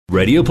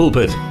Radio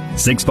Pulpit,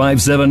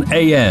 657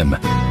 AM.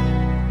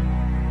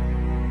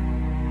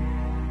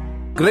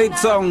 Great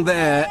song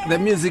there, the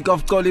music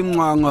of Kolim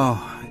Mwango.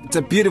 It's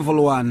a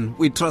beautiful one.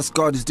 We trust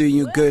God is doing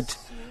you good,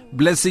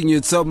 blessing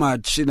you so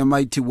much in a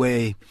mighty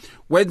way.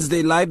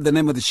 Wednesday Live, the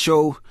name of the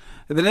show.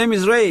 The name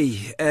is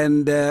Ray,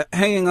 and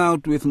hanging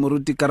out with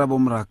Pastor Karabo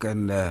Morake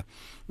and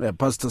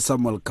Pastor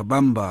Samuel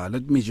Kabamba.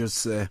 Let me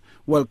just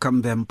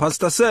welcome them.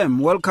 Pastor Sam,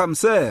 welcome,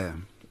 sir.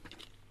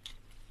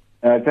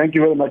 Thank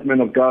you very much, man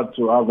of God,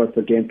 to have us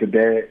again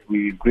today.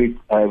 We greet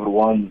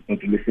everyone who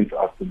to listen to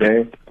us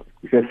today.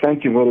 We say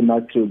thank you very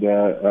much to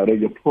the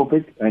Radio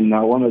Pulpit, and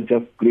I want to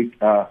just greet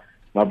my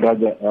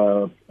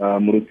brother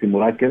Idolatry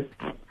Morake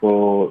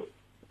for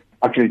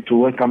actually to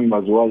welcome him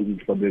as well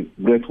for the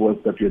great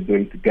work that we're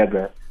doing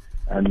together,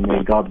 and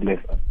may God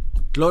bless us.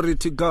 Glory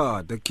to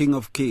God, the King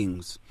of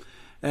Kings.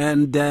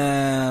 And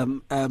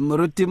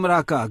Idolatry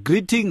Morake,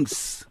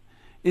 greetings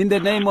in the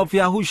name of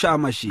Yahushua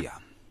Mashiach.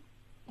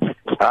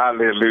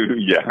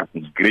 Hallelujah.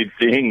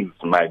 Greetings,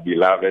 my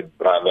beloved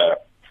brother,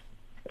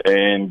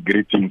 and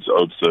greetings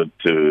also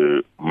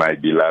to my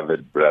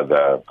beloved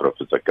brother,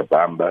 Professor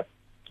Kabamba,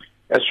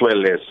 as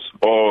well as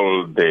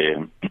all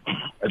the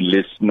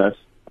listeners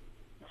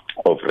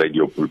of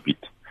Radio Pulpit.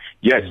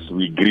 Yes,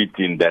 we greet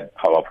in that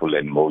powerful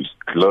and most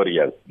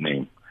glorious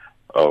name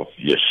of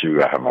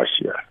Yeshua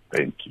HaMashiach.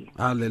 Thank you.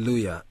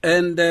 Hallelujah.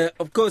 And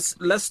of course,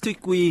 last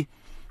week we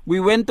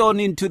went on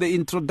into the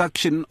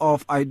introduction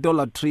of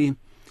idolatry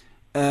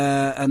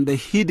and the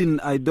hidden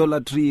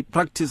idolatry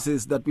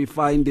practices that we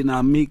find in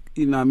our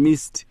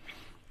midst.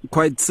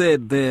 Quite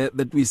sad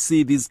that we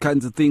see these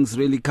kinds of things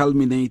really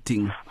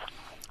culminating.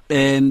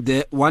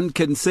 And one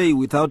can say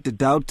without a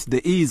doubt there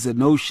is a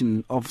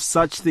notion of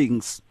such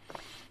things.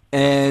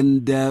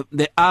 And there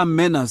are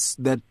manners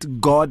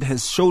that God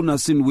has shown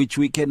us in which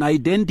we can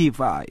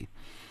identify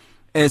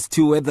as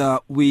to whether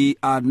we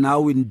are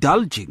now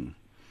indulging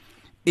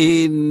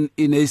in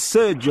a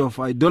surge of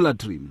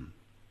idolatry.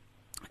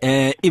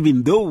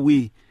 Even though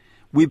we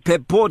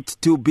purport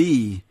to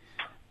be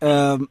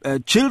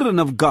children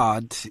of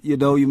God, you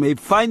know, you may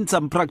find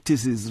some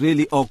practices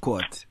really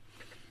awkward,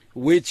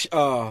 which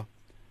are,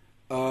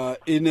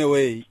 in a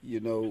way,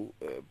 you know,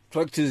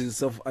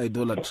 practices of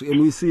idolatry.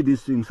 And we see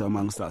these things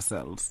amongst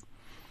ourselves.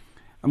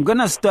 I'm going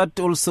to start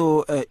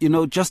also,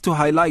 just to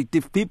highlight,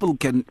 if people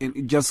can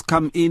just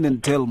come in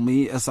and tell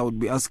me, as I would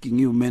be asking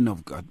you, men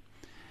of God,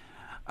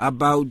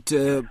 about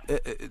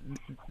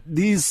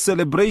these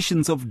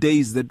celebrations of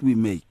days that we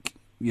make,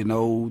 you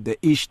know, the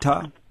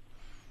Ishtar,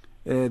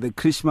 the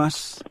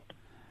Christmas,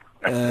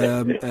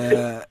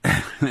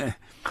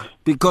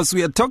 because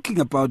we are talking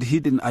about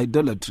hidden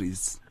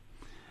idolatries.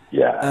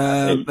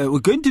 Yeah, we're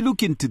going to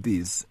look into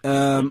this.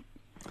 The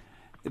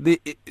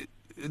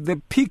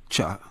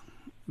picture,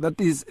 that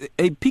is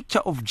a picture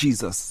of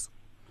Jesus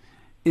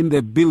in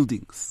the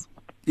buildings.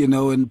 You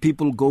know, and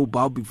people go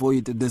bow before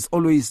it, and there's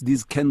always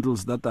these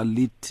candles that are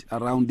lit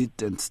around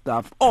it and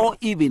stuff, or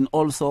even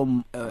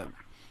also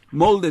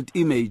molded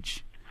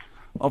image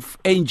of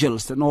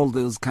angels and all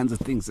those kinds of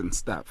things and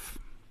stuff.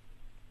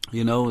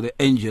 You know, the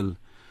angel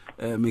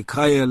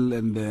Michael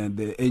and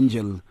the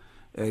angel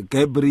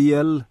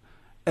Gabriel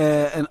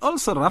and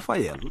also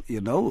Raphael,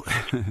 you know.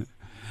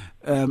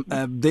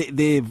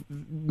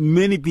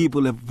 Many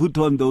people have put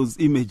on those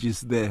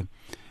images there.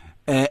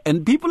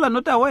 And people are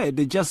not aware.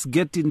 They just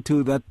get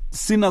into that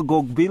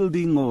synagogue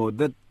building or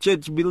that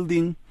church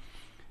building,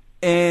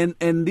 and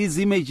these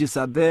images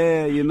are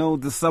there. You know,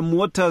 there's some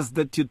waters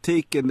that you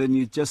take and then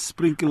you just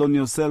sprinkle on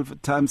yourself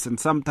at times, and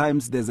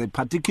sometimes there's a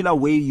particular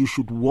way you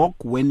should walk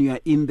when you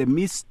are in the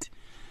mist.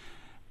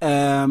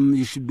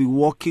 You should be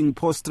walking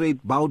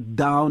prostrate, bowed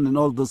down, and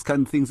all those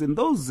kind of things. And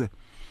those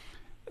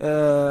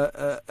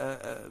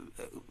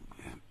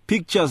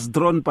pictures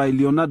drawn by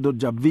Leonardo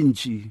da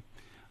Vinci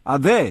are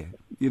there.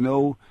 You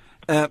know,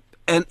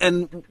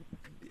 and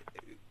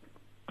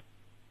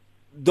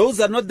those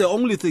are not the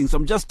only things.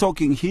 I'm just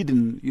talking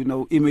hidden, you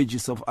know,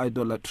 images of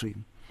idolatry,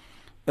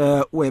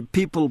 where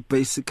people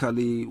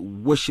basically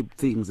worship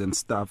things and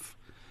stuff.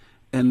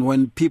 And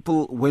when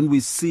we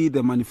see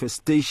the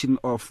manifestation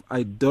of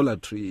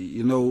idolatry,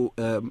 you know,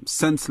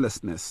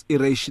 senselessness,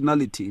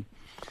 irrationality,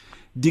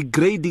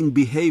 degrading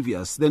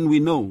behaviors, then we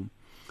know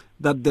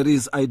that there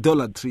is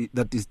idolatry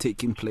that is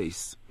taking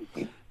place.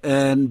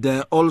 And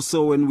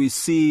also when we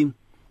see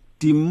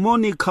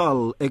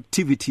demonical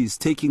activities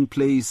taking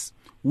place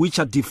which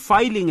are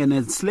defiling and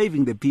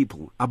enslaving the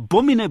people,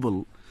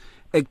 abominable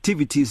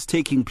activities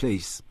taking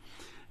place,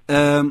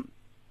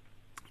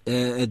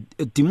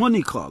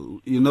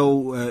 demonical, you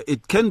know,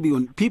 it can be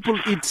when people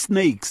eat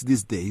snakes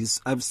these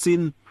days. I've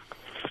seen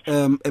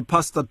a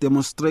pastor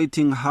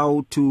demonstrating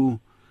how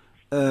to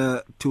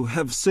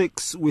have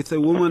sex with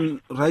a woman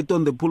right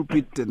on the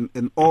pulpit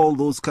and all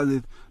those kinds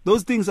of,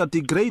 those things are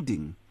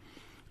degrading.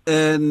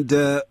 And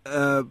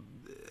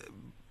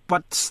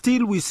but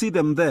still we see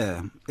them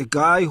there. A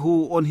guy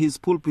who on his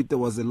pulpit there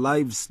was a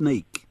live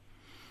snake,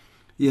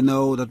 you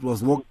know, that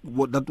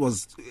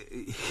was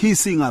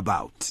hissing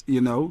about, you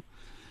know,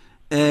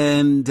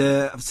 And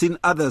I've seen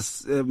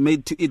others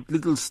made to eat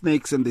little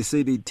snakes, and they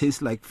say they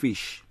taste like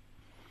fish.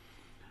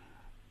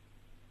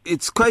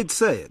 It's quite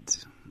sad,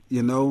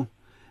 you know.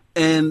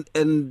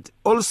 And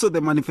also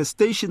the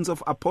manifestations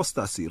of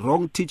apostasy,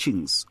 wrong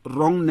teachings,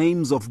 wrong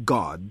names of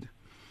God,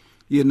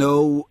 you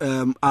know,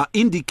 are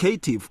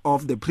indicative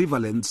of the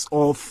prevalence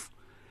of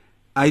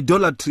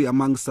idolatry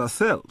amongst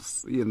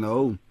ourselves, you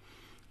know.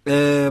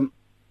 And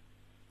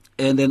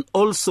then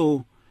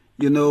also,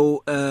 you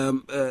know,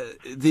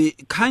 the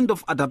kind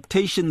of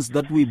adaptations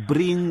that we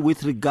bring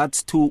with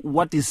regards to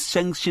what is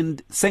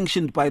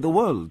sanctioned by the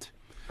world.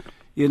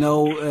 You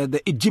know,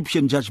 the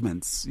Egyptian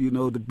judgments, you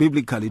know,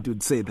 biblically it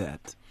would say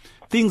that.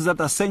 Things that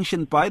are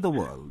sanctioned by the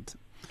world,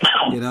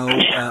 you know,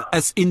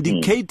 as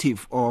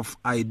indicative of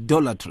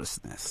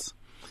idolatrousness.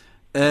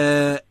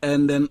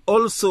 And then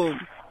also,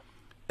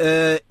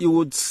 you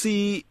would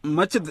see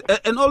much of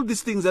and all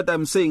these things that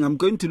I'm saying, I'm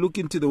going to look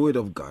into the Word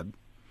of God,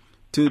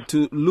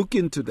 to look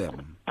into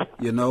them,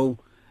 you know.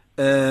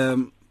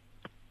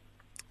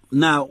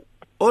 Now,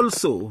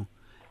 also,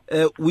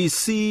 we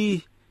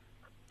see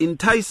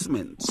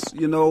enticements,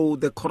 you know,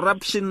 the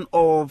corruption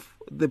of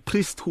the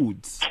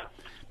priesthoods,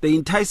 the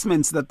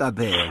enticements that are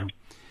there.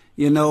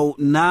 You know,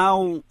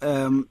 now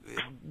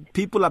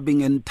people are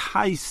being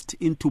enticed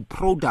into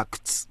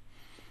products,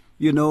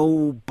 you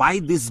know,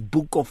 buy this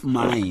book of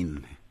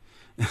mine,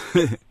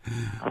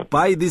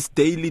 buy this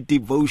daily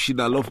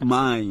devotional of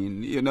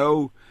mine, you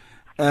know.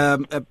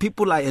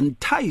 People are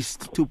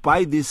enticed to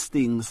buy these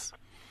things.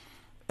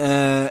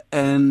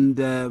 And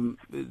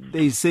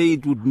they say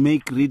it would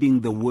make reading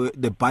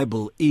the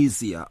Bible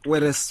easier.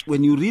 Whereas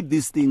when you read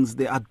these things,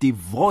 they are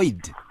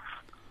devoid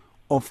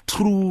of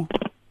true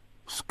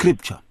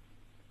scripture.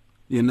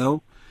 You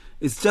know,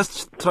 it's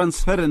just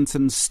transference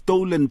and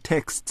stolen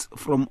texts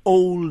from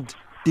old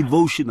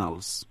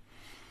devotionals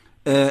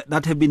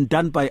that have been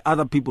done by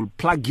other people.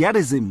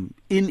 Plagiarism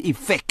in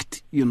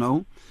effect, you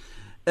know.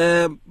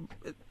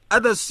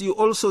 Others, you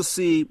also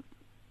see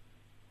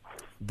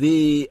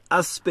the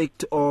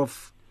aspect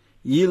of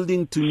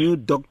yielding to new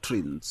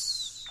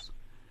doctrines.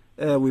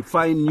 We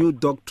find new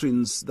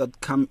doctrines that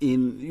come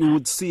in. You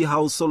would see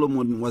how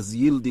Solomon was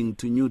yielding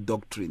to new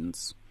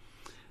doctrines.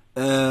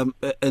 And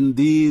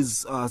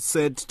these are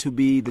said to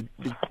be,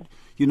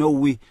 you know,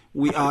 we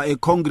are a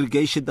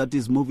congregation that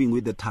is moving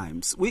with the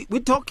times.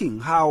 We're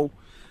talking how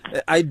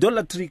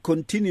idolatry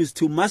continues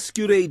to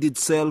masquerade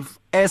itself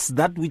as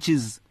that which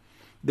is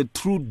the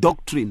true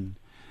doctrine.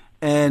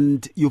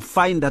 And you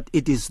find that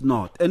it is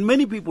not. And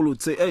many people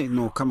would say, hey,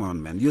 no, come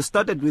on, man. You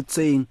started with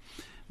saying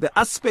the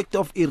aspect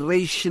of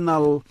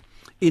irrational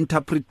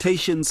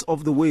interpretations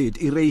of the word,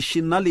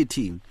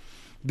 irrationality.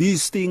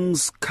 These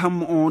things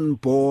come on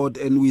board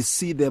and we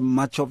see them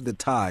much of the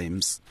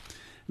times.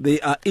 They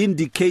are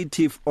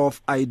indicative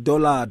of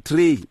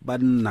idolatry.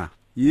 Banna.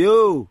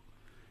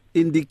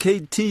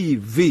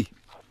 Indicative.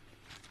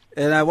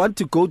 And I want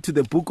to go to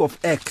the book of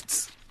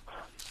Acts.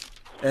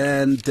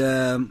 And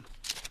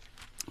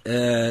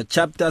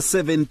chapter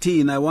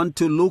 17, I want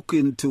to look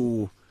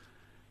into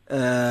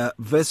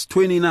verse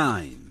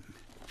 29.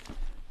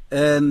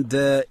 And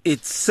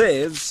it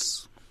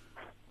says,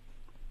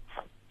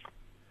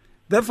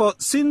 therefore,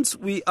 since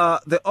we are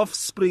the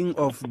offspring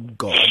of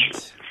God,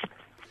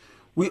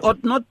 we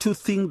ought not to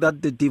think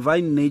that the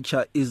divine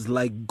nature is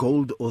like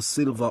gold or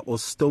silver or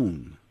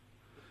stone,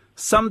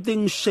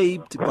 something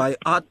shaped by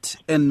art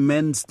and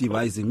men's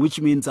devising, which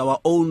means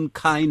our own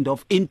kind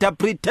of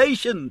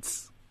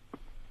interpretations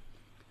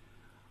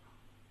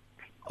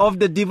of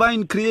the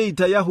divine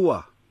creator,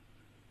 Yahuwah.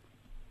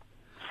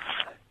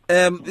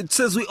 It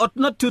says we ought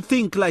not to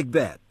think like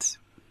that.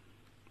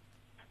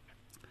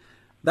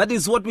 That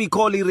is what we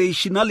call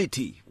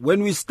irrationality.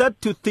 When we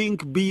start to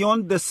think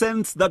beyond the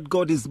sense that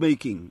God is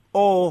making,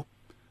 or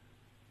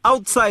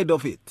outside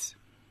of it.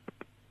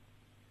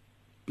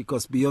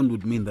 Because beyond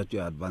would mean that you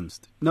are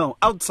advanced. No,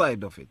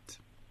 outside of it.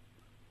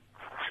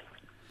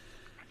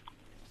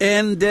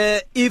 And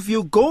if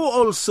you go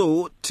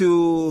also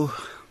to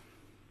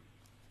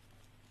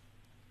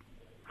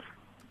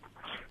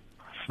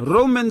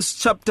Romans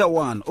chapter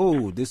 1.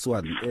 Oh, this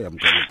one, hey, I'm going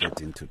to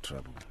get into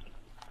trouble.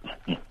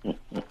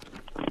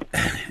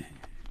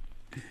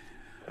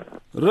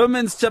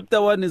 Romans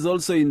chapter 1 is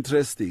also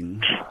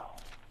interesting.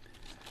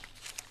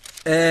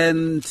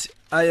 And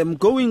I am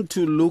going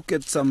to look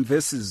at some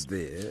verses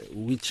there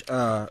which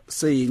are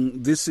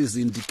saying this is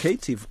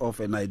indicative of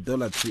an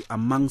idolatry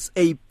amongst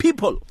a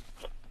people.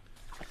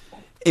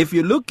 If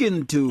you look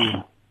into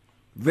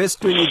verse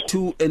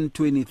 22 and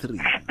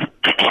 23.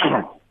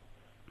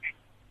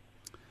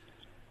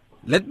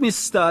 Let me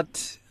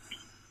start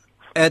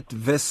at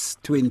verse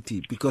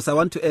 20 because I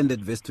want to end at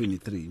verse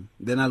 23.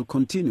 Then I'll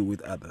continue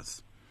with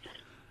others.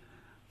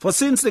 For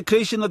since the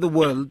creation of the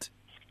world,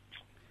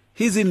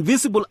 his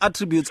invisible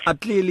attributes are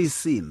clearly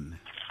seen,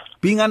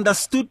 being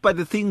understood by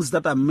the things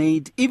that are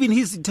made, even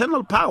his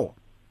eternal power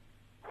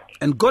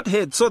and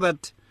Godhead, so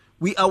that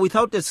we are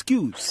without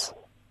excuse.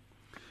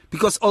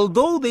 Because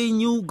although they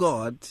knew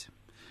God,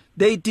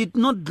 they did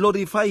not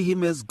glorify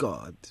him as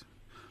God,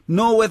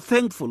 nor were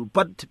thankful,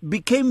 but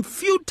became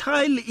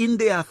futile in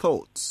their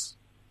thoughts,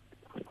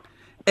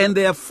 and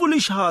their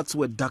foolish hearts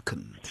were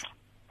darkened.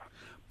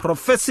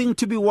 Professing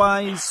to be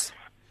wise,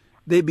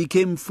 they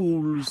became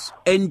fools,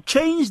 and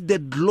changed the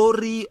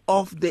glory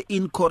of the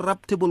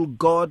incorruptible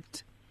God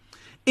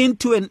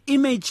into an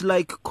image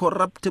like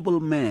corruptible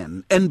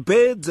man, and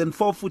birds and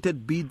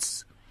four-footed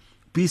beasts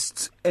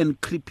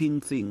and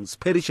creeping things,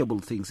 perishable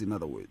things, in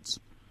other words.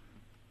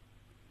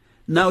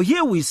 Now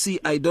here we see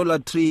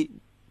idolatry,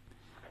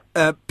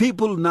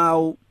 people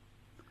now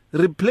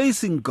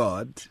replacing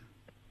God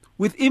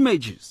with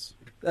images,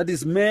 that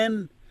is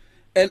man,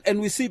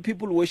 and we see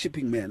people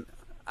worshipping men.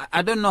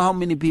 I don't know how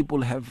many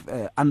people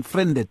have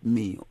unfriended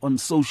me on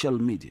social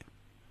media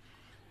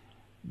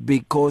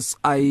because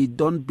I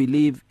don't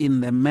believe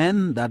in the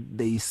men that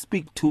they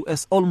speak to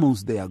as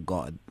almost their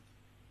God,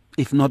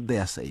 if not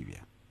their Savior.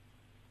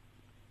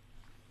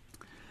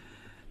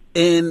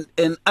 And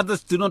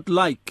others do not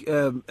like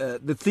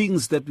the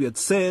things that we had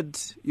said,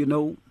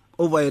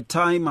 over a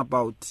time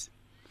about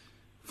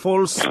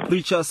false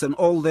preachers and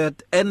all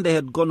that, and they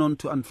had gone on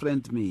to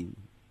unfriend me.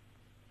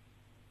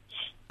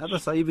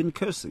 Others are even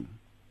cursing.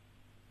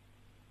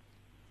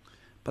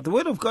 But the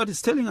Word of God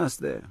is telling us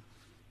there,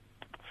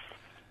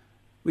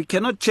 we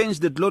cannot change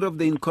the glory of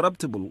the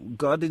incorruptible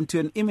God into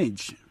an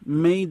image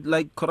made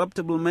like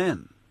corruptible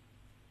man.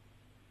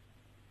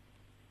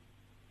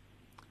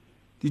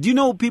 Did you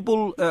know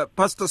people,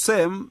 Pastor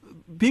Sam,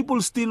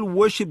 people still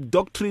worship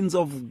doctrines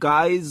of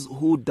guys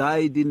who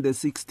died in the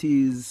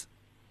 60s.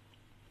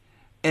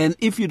 And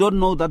if you don't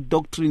know that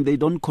doctrine, they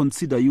don't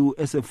consider you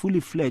as a fully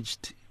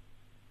fledged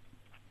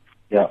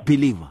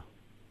believer.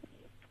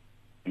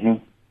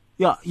 Mm-hmm.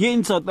 Yeah, here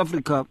in South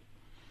Africa,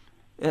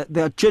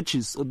 there are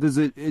churches. There's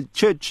a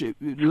church, a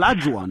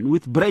large one,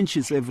 with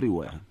branches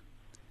everywhere.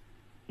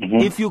 Mm-hmm.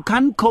 If you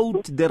can't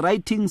quote the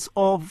writings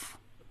of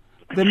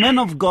the man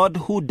of God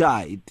who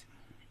died,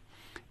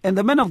 and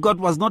the man of God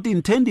was not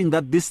intending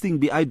that this thing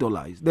be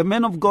idolized. The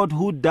man of God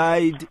who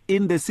died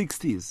in the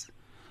 60s,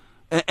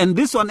 and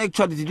this one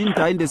actually didn't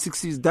die in the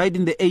 60s, died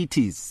in the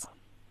 80s.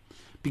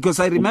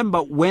 Because I remember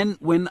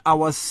when I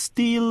was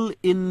still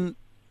in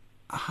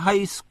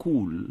high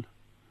school,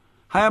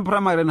 higher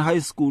primary and high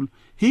school,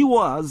 he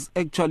was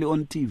actually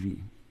on TV.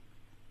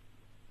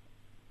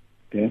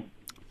 Okay.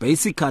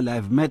 Basically,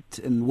 I've met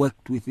and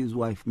worked with his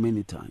wife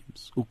many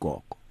times,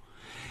 Ukoko.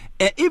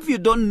 If you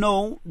don't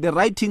know the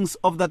writings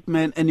of that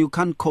man and you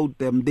can't quote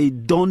them, they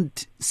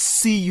don't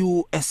see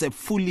you as a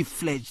fully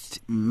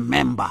fledged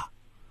member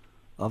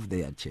of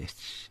their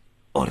church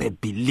or a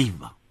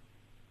believer.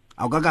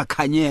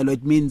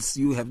 It means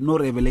you have no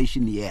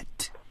revelation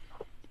yet.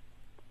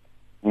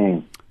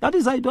 That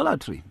is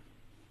idolatry.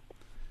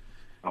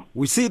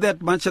 We see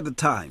that much at the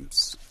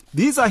times.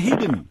 These are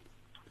hidden.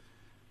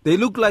 They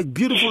look like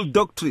beautiful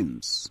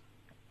doctrines,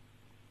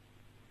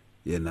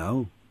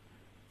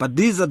 but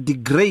these are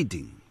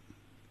degrading,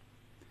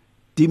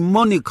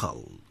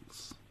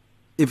 demonicals,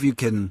 if you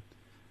can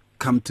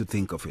come to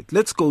think of it.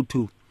 Let's go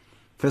to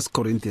 1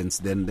 Corinthians,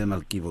 then I'll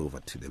give over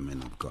to the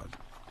man of God.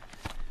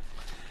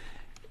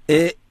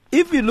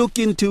 If you look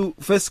into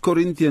 1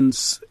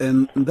 Corinthians,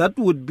 and that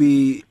would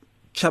be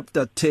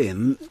chapter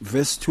 10,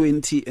 verse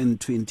 20 and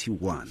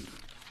 21.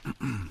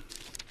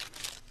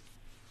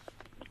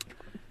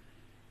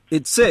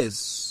 It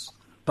says,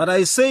 "But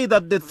I say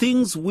that the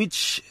things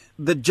which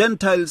the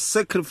Gentiles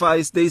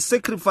sacrifice, they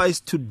sacrifice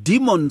to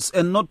demons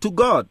and not to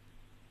God.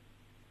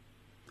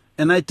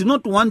 And I do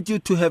not want you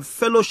to have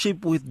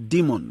fellowship with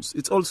demons."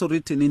 It's also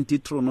written in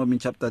Deuteronomy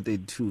chapter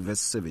 32,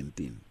 verse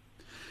 17.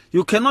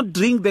 "You cannot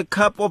drink the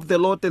cup of the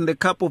Lord and the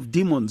cup of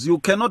demons. You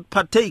cannot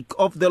partake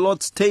of the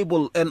Lord's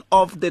table and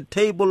of the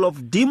table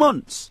of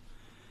demons."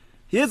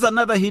 Here's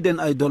another hidden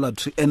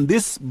idolatry, and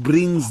this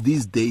brings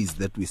these days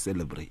that we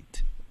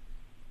celebrate.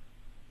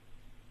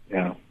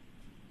 Yeah.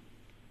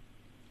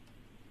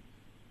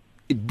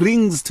 It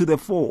brings to the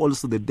fore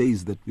also the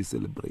days that we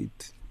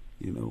celebrate,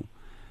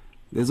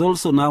 There's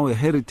also now a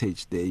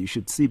heritage there. You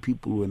should see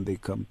people when they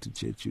come to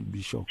church, you'll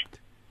be shocked.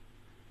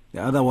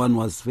 The other one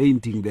was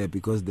fainting there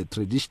because the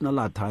traditional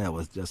attire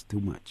was just too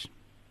much.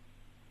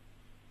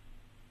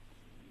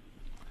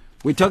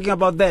 We're talking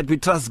about that. We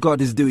trust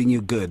God is doing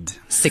you good.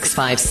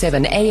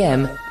 657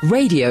 AM,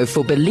 radio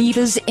for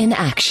believers in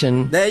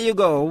action. There you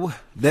go.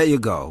 There you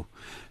go.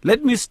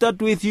 Let me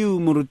start with you,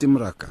 Muruti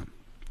Mraka.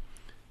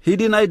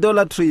 Hidden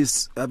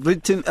idolatries. I've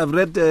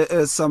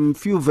read some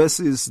few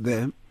verses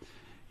there.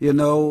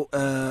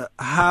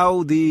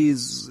 How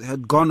these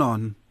had gone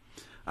on.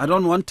 I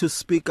don't want to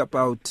speak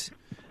about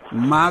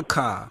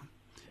Makkah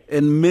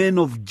and men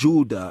of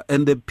Judah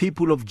and the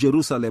people of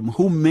Jerusalem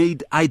who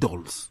made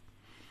idols.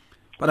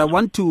 But I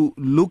want to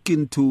look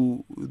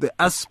into the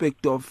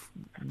aspect of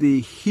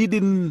the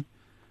hidden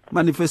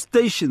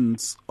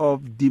manifestations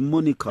of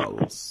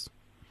demonicals.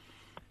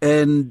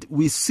 And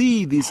we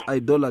see these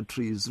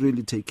idolatries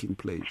really taking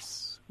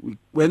place. We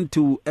went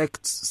to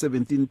Acts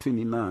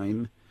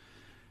 17:29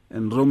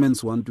 and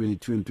Romans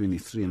 1:22 and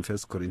 23 and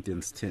 1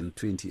 Corinthians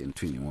 10:20 and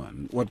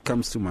 21. What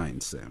comes to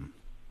mind, Sam?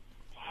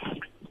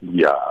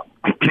 Yeah.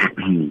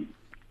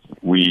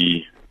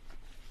 We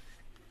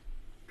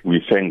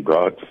thank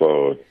God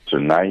for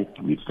tonight.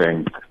 We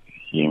thank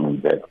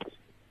Him that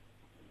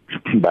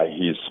by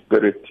His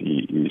Spirit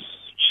He is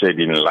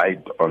shedding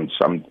light on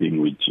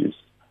something which is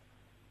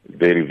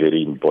very,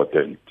 very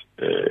important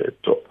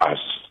to us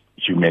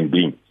human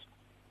beings.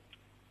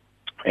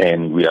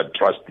 And we are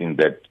trusting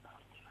that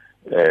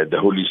the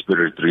Holy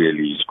Spirit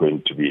really is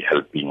going to be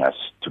helping us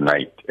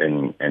tonight.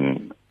 And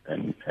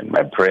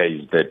my prayer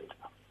is that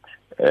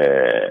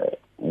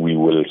we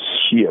will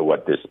hear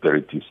what the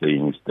Spirit is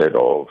saying instead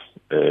of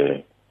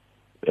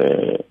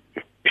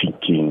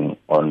picking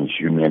on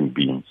human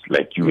beings.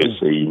 Like you were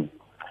saying,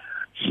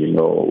 you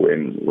know,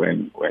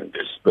 when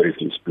the Spirit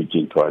is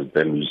speaking to us,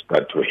 then we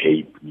start to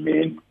hate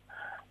men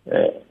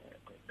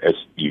as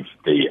if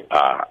they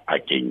are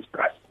against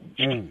us.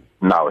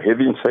 Now,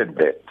 having said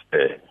that,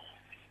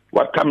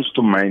 what comes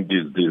to mind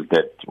is this,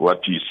 that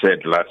what you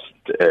said last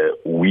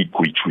week,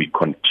 which we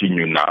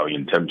continue now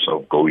in terms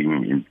of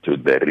going into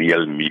the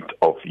real meat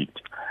of it,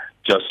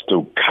 just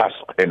to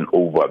cast an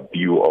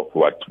overview of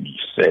what we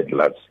said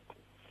last,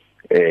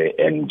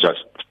 and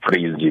just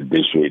phrase it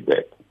this way,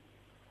 that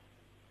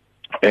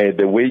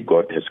the way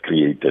God has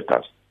created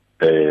us,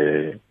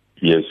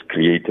 He has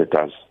created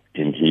us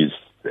in His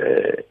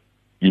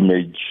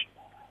image,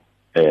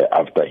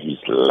 after His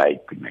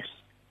likeness.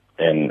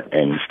 And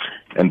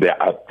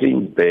there are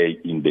things there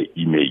in the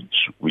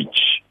image which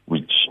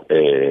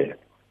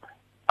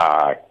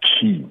are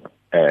key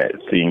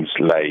things,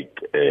 like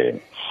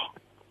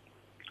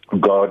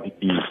God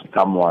is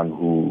someone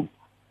who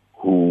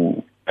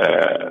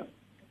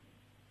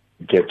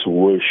gets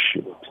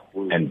worshipped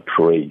and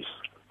praised.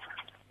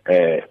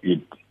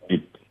 It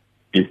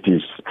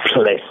is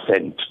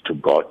pleasant to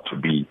God to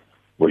be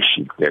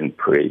worshipped and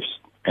praised,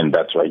 and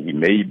that's why He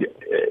made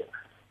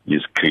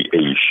His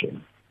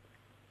creation.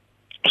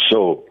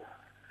 So,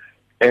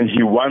 and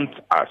He wants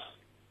us,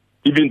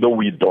 even though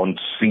we don't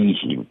see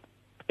Him.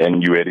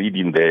 And you were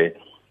reading there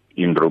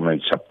in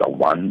Romans chapter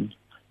 1,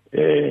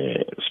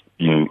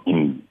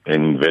 in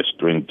verse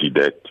 20,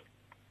 that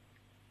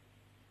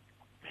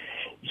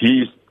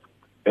His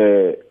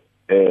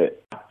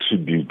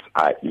attributes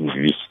are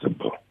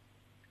invisible.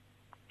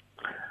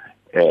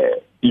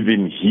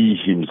 Even He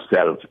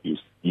Himself is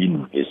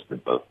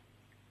invisible.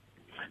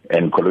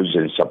 And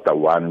Colossians chapter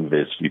 1,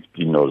 verse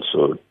 15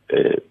 also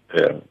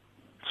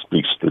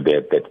speaks to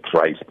that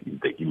Christ is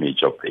the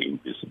image of the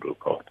invisible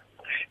God.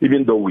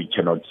 Even though we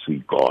cannot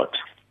see God,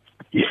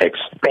 He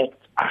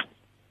expects us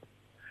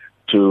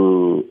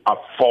to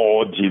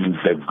afford Him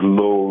the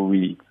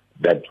glory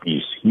that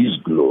is His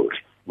glory,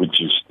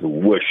 which is to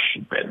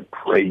worship and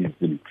praise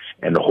Him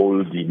and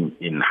hold Him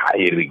in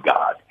high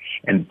regard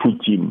and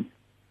put Him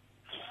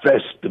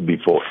first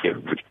before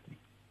everything.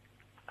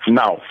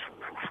 Now,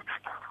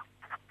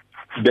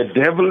 the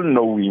devil,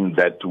 knowing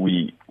that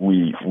we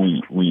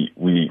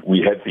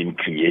have been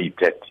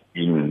created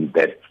in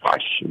that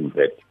fashion,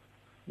 that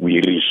we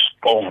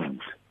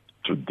respond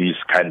to these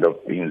kind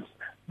of things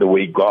the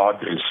way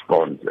God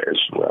responds as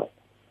well,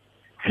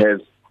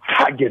 has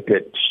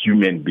targeted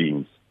human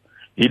beings.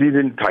 He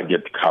didn't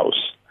target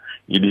cows.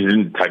 He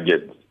didn't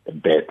target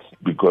bats,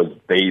 because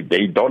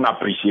they don't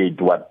appreciate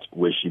what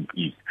worship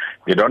is.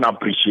 They don't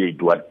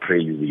appreciate what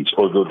praise is,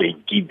 although they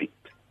give it.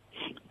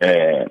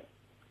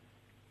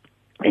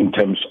 In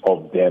terms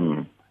of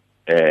them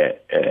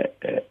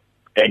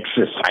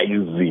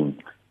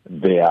exercising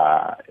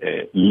their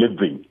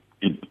living,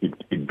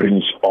 it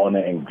brings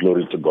honor and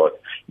glory to God.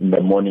 In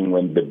the morning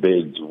when the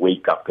birds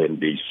wake up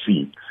and they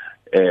sing,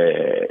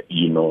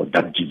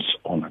 that gives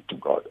honor to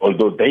God.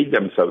 Although they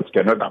themselves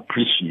cannot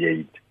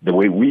appreciate the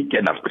way we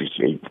can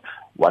appreciate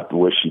what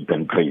worship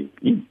and praise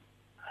is.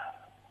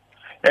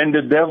 And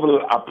the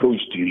devil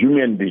approached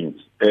human beings,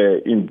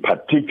 in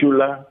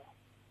particular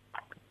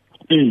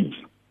Eve,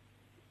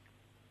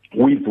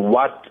 with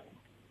what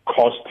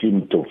caused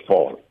him to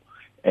fall.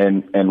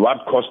 And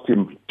what caused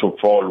him to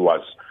fall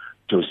was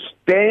to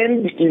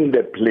stand in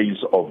the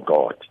place of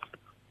God,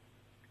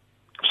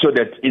 so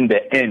that in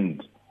the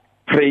end,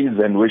 praise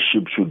and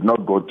worship should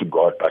not go to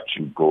God, but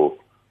should go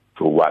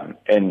to one.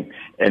 And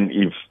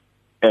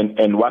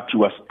what he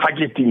was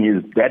targeting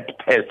is that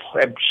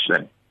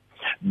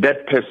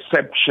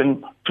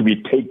perception to be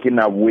taken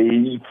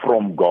away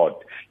from God,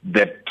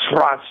 the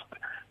trust,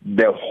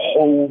 the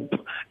hope,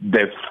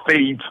 the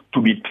faith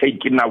to be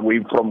taken away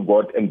from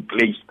God and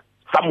placed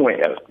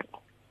somewhere else.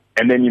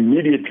 And then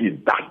immediately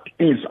that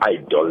is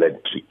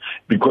idolatry,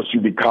 because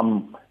you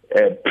become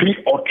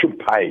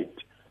preoccupied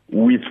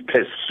with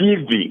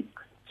perceiving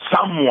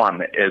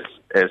someone as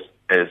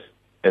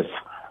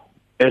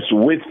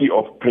worthy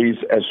of praise,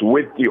 as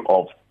worthy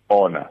of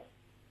honor.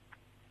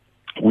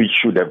 We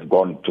should have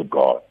gone to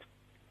God.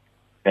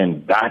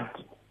 And that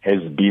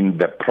has been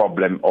the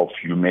problem of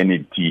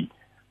humanity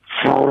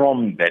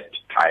from that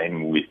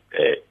time with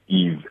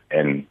Eve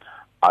and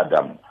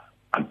Adam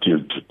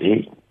until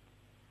today.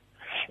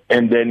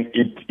 And then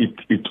it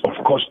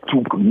of course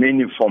took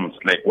many forms,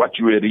 like what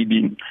you were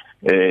reading.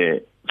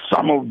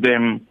 Some of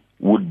them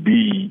would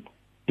be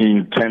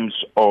in terms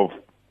of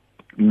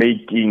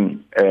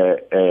making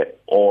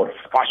or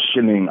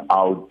fashioning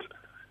out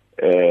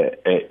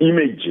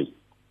images.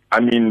 I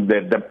mean,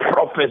 the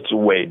prophets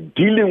were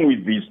dealing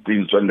with these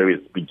things when they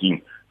were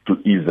speaking to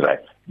Israel.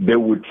 They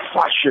would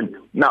fashion.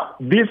 Now,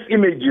 these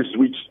images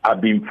which are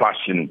being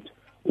fashioned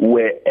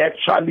were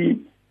actually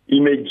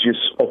images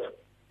of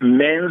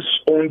man's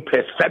own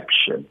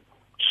perception.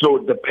 So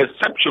the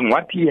perception,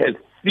 what he has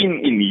seen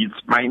in his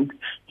mind,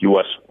 he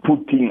was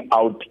putting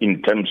out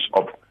in terms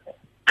of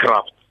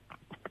craft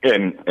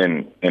and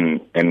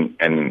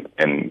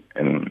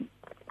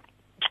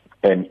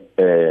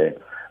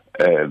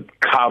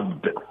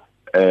carved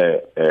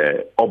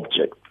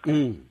object.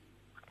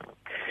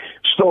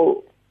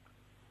 So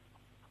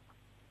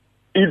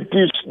it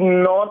is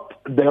not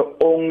the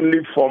only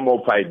form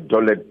of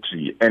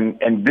idolatry,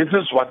 and this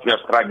is what we are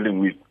struggling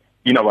with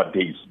in our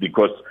days,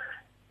 because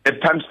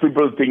at times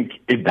people think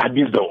that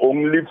is the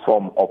only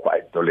form of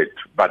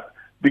idolatry, but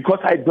because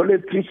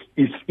idolatry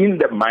is in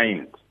the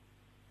mind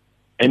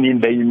and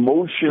in the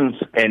emotions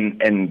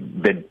and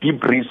the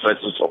deep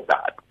recesses of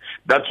that,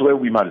 that's where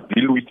we must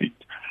deal with it.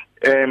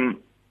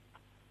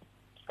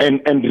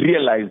 And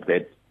realize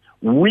that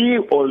we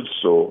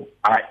also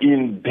are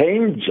in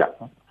danger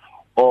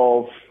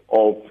of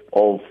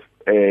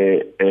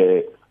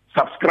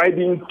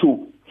subscribing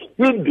to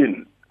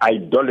hidden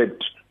idolatry.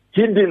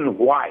 Hidden,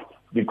 why?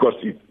 Because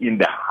it's in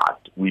the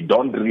heart. We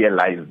don't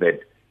realize that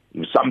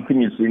if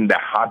something is in the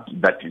heart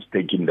that is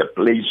taking the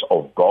place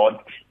of God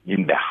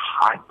in the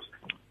heart,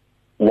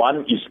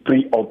 one is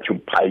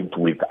preoccupied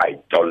with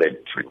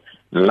idolatry.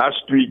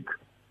 Last week,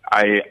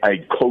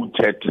 I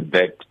quoted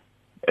that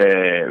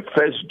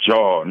First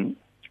John,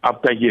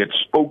 after he had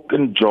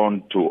spoken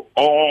John to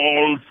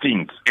all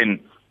things, and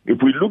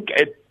if we look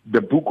at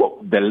the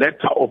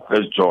letter of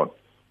First John,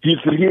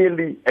 he's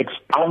really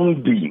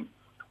expounding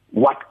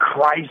what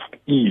Christ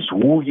is,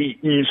 who he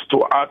is to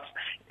us,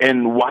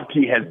 and what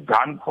he has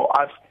done for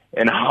us,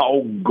 and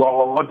how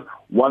God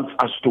wants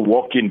us to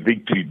walk in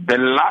victory. The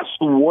last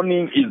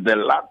warning is the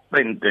last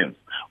sentence,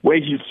 where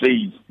he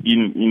says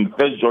in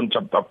 1 John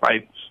chapter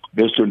 5,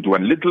 verse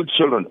 21, little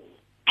children,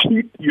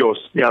 keep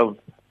yourselves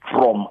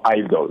from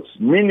idols.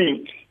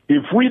 Meaning,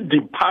 if we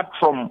depart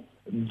from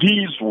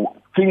these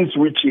things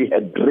which he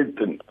had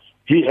written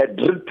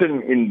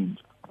in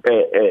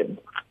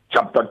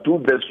chapter 2,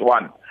 verse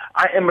 1,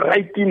 I am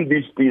writing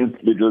these things,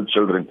 little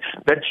children,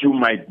 that you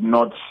might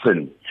not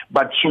sin.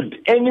 But should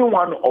any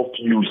one of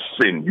you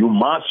sin, you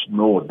must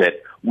know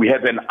that we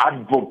have an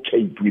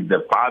advocate with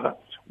the Father,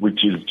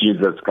 which is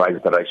Jesus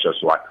Christ, the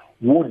righteous one,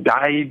 who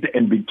died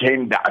and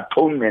became the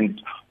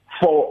atonement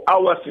for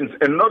our sins,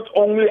 and not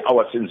only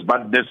our sins,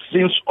 but the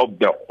sins of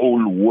the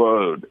whole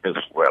world as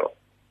well.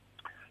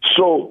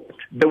 So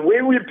the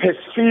way we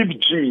perceive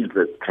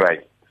Jesus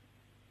Christ,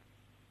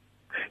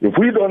 if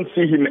we don't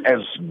see him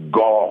as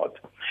God,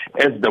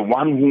 as the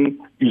one who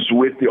is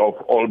worthy of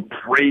all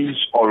praise,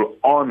 all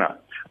honor,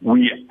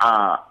 we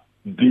are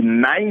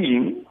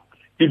denying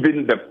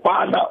even the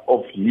Father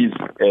of his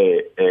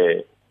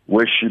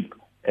worship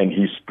and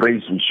his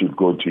praise. We should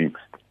go to him.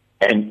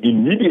 And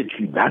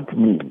immediately that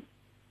means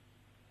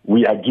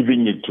we are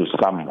giving it to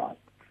someone,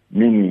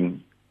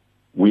 meaning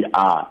we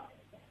are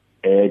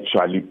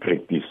actually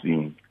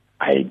practicing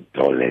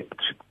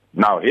idolatry.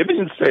 Now,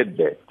 having said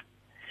that,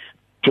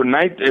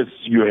 tonight, as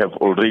you have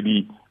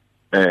already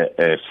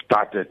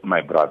started,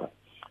 my brother,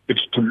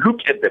 it's to look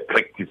at the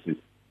practices,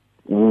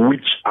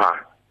 which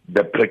are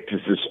the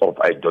practices of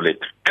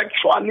idolatry.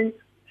 Actually,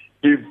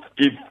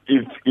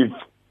 if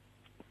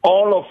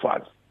all of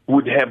us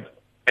would have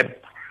a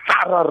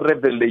thorough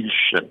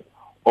revelation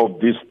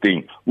of this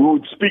thing, we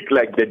would speak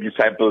like the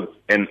disciples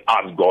and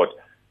ask God,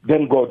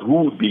 then God,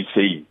 who would be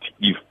saved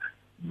if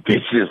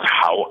this is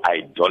how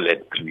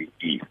idolatry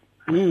is?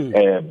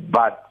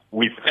 But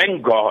we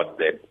thank God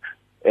that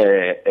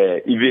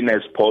even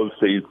as Paul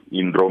says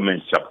in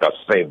Romans chapter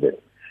 7,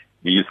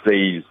 he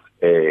says,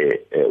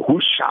 who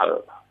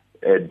shall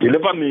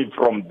deliver me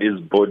from this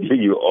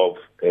body of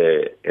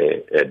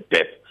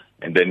death?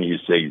 And then he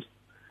says,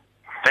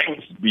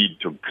 thanks be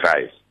to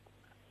Christ,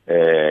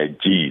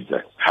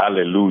 Jesus.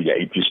 Hallelujah.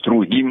 It is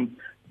through him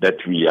that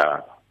we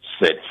are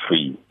set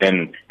free.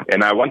 And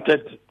I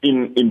wanted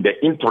in the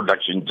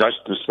introduction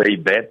just to say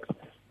that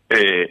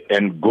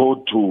and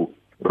go to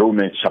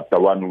Romans chapter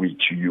 1,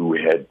 which you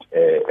had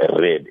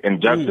read,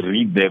 and just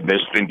read the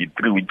verse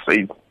 23, which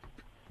says,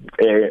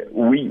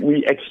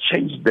 we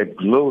exchange the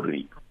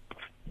glory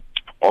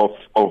of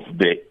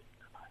the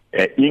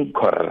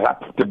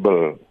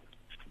incorruptible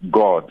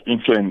God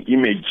into an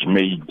image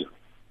made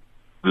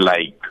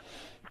like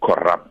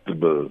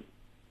corruptible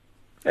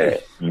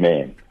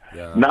man.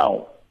 Yeah.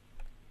 Now,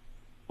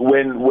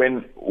 when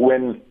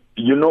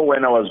you know,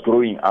 when I was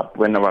growing up,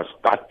 when I was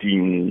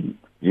starting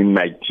in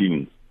my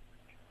teens,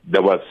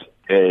 there was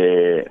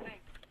a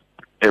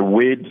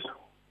word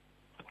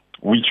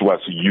which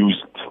was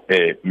used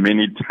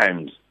many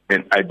times,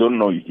 and I don't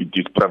know if it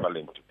is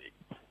prevalent today,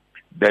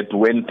 that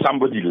when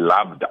somebody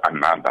loved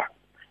another,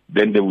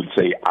 then they would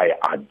say, I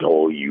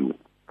adore you.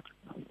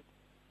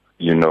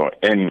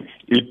 and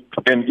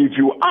if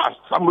you ask,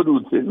 somebody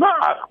would say,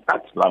 "Nah,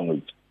 that's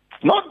language."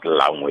 It's not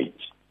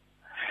language.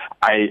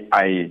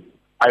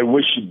 I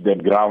worship the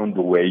ground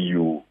where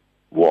you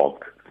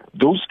walk.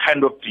 Those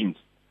kind of things.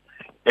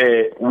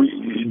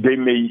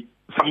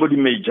 Somebody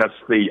may just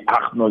say,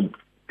 no,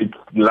 it's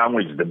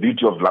language, the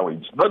beauty of language.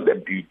 It's not the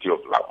beauty of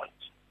language.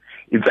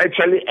 It's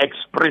actually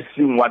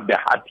expressing what the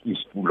heart is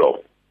full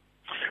of.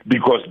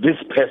 Because this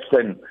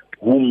person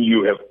whom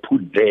you have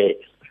put there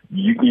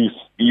is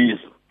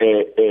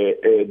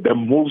the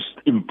most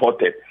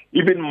important,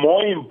 even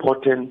more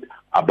important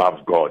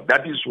above God.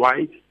 That is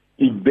why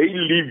if they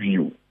leave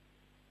you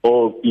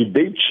or if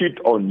they cheat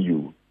on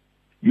you,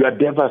 you are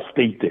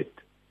devastated.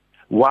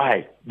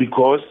 Why?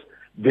 Because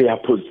their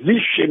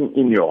position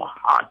in your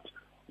heart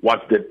was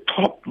the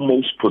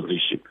topmost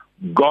position.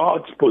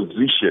 God's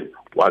position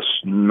was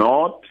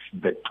not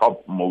the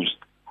topmost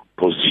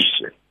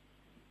position.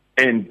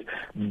 And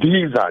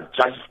these are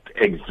just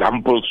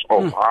examples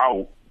of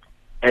how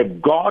a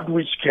God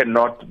which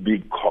cannot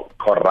be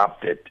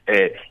corrupted,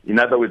 in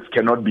other words,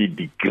 cannot be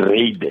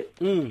degraded,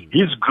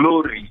 his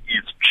glory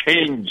is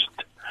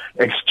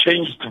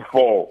exchanged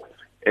for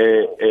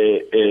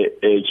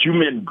a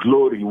human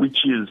glory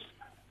which is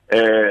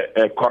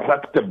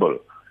corruptible.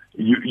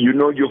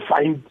 You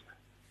find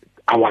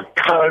our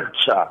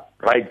culture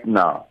right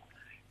now,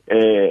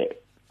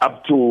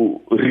 up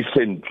to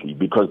recently,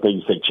 because there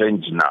is a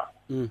change now,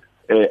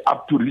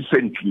 up to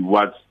recently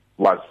was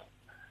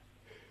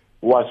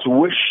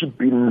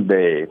worshipping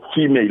the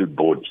female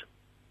body.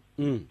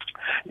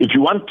 If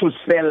you want to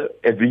sell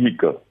a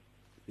vehicle,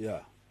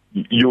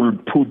 you'll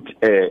put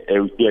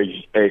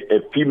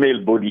a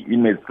female body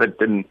in a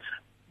certain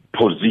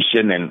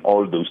position and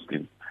all those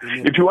things.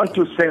 If you want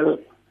to sell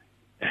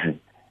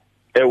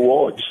a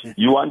watch,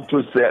 you want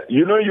to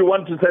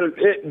sell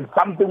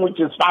something which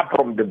is far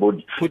from the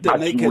body. Put a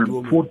naked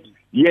woman.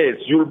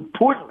 You'll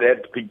put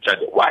that picture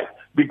there. Why?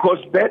 Because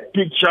that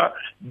picture,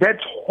 that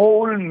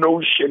whole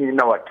notion in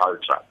our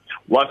culture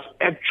was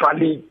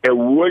actually a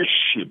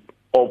worship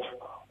of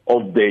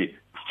the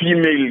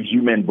female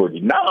human body.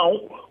 Now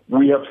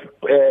we have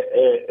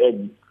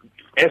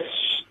as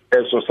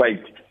a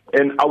society,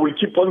 and I will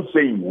keep on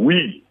saying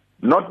we,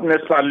 not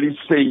necessarily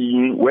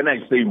saying, when I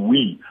say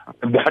we,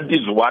 that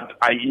is what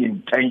I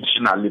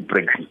intentionally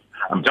practice.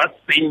 I'm just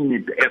saying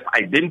it as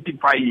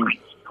identifying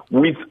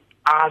with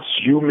us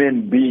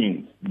human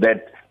beings,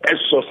 that as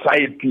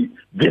society,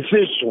 this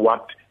is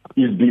what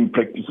is being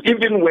practiced,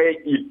 even where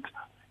it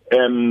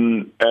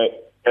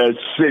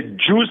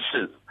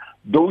seduces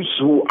those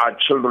who are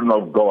children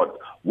of God,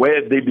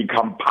 where they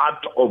become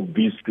part of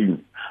these things.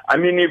 I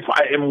mean, if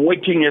I am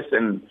working as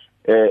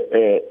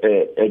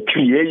a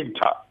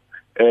creator,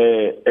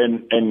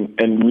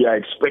 and we are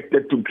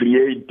expected to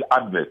create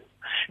adverts,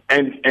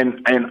 and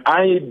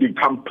I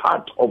become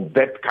part of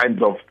that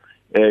kind of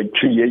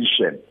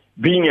creation,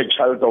 being a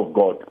child of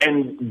God,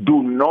 and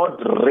do not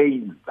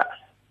raise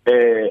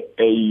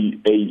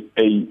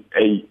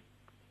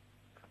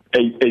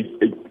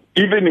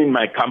even in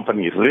my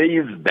company,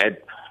 raise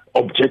that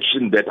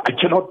objection that I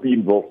cannot be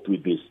involved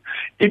with this.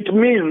 It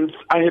means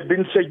I have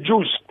been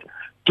seduced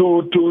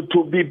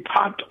to be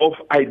part of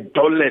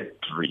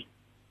idolatry.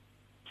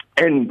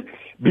 And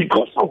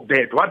because of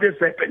that, what has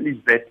happened is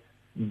that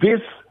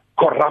this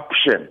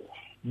corruption,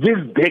 this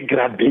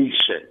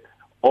degradation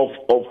of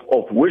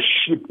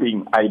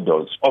worshipping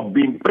idols, of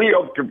being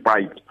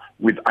preoccupied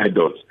with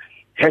idols,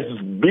 has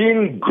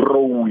been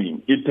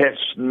growing. It has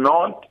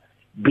not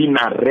been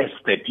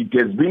arrested. It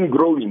has been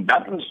growing.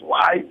 That is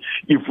why,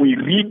 if we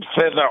read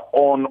further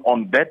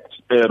on that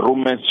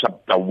Romans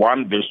chapter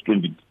 1, verse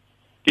 20,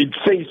 it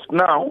says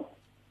now,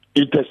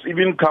 it has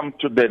even come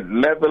to the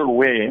level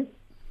where,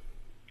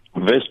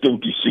 verse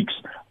 26,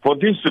 for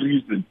this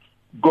reason,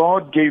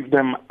 God gave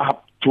them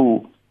up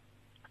to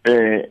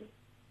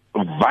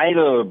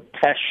vile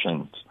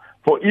passions,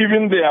 for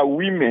even their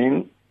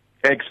women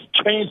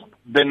exchanged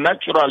the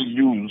natural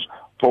use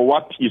for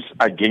what is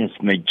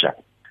against nature.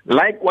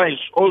 Likewise,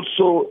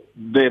 also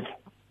the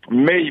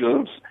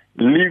males,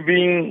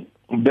 leaving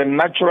the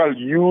natural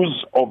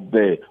use of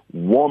the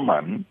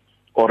woman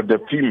or the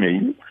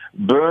female,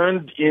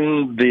 burned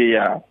in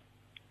their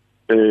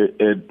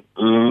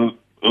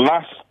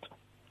lust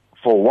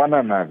for one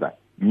another,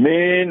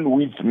 men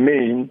with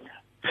men,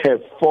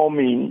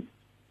 performing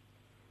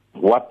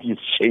what is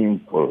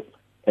shameful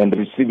and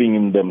receiving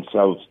in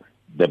themselves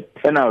the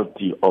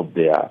penalty of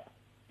their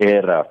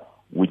error,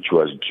 which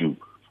was due.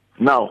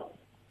 Now,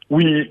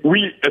 we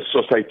as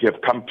society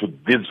have come to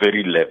this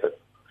very level,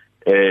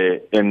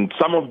 and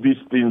some of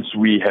these things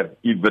we have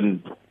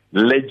even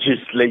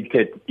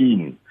legislated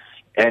in,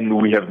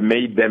 and we have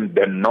made them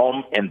the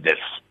norm and the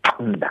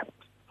standard,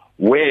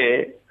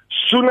 where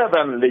sooner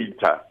than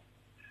later,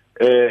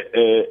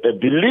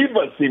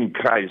 believers in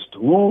Christ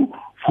who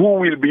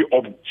will be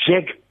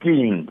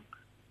objecting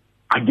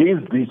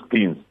against these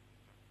things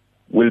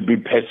will be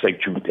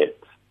persecuted.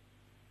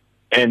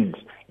 And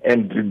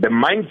the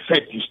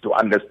mindset is to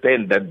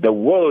understand that the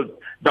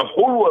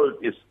whole world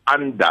is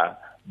under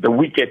the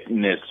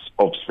wickedness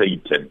of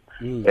Satan.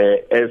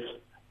 As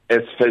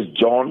 1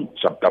 John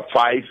chapter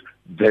 5,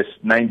 verse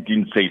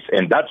 19 says.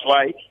 And that's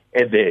why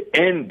at the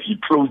end he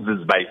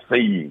closes by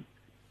saying,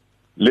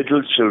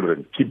 little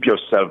children, keep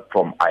yourself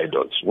from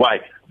idols.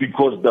 Why?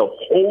 Because the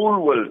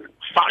whole world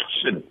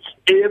fashions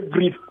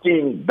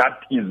everything that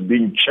is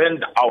being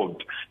churned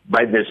out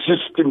by the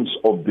systems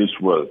of this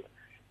world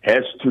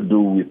has to do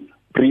with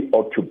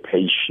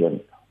preoccupation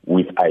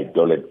with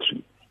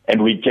idolatry.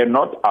 And we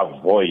cannot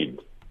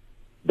avoid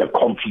the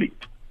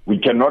conflict. We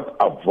cannot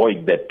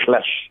avoid the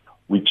clash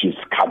which is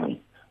coming,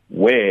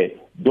 where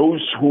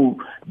those who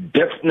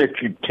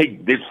definitely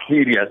take this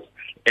serious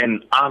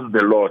and ask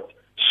the Lord,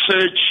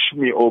 search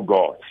me, O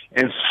God,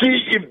 and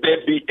see if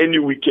there be any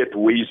wicked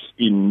ways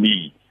in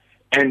me.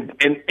 And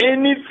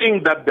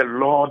anything that the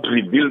Lord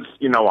reveals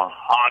in our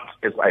hearts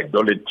as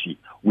idolatry,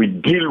 we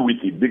deal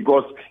with it,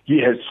 because he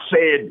has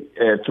said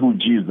through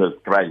Jesus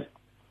Christ,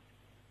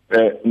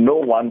 no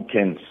one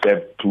can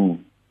serve two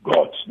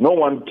gods. No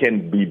one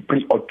can be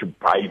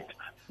preoccupied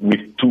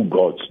with two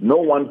gods. No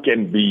one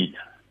can be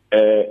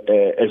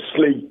a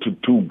slave to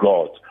two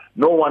gods.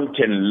 No one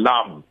can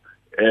love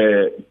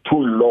two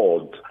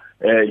lords.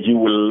 He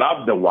will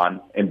love the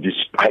one and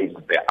despise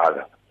the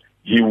other.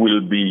 He will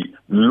be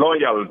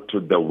loyal to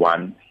the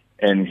one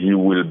and he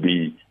will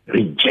be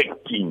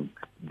rejecting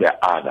the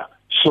other.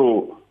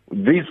 So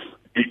this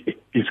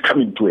is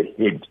coming to a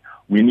head.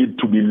 We need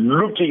to be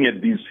looking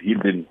at these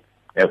hidden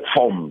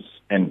forms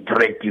and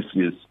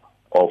practices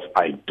of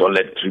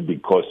idolatry,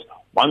 because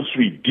once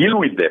we deal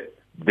with them,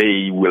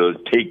 they will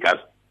take us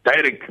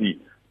directly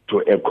to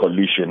a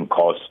collision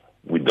course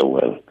with the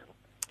world.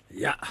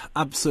 Yeah,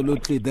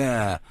 absolutely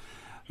there.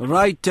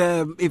 Right,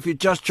 if you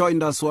just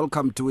joined us,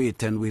 welcome to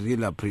it, and we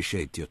really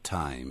appreciate your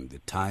time, the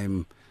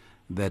time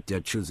that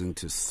you're choosing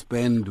to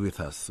spend with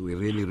us. We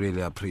really,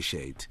 really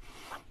appreciate.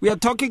 We are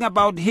talking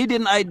about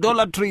hidden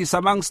idolatries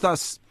amongst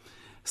us.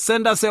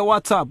 Send us a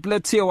WhatsApp.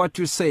 Let's hear what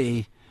you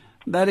say.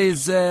 That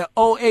is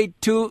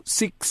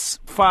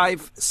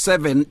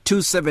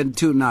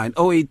 082-657-2729.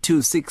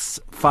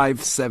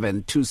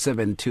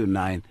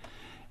 082-657-2729.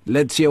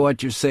 Let's hear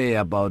what you say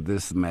about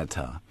this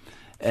matter.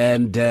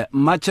 And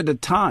much of the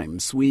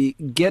times we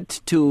get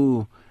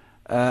to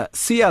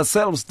see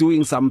ourselves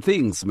doing some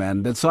things,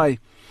 man. That's why,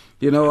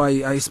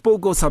 I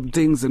spoke of some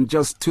things, and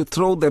just to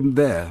throw them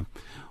there.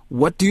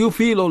 What do you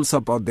feel also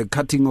about the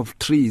cutting of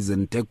trees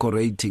and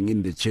decorating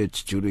in the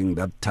church during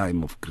that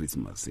time of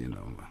Christmas,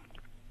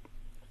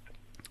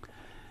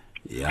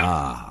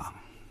 Yeah.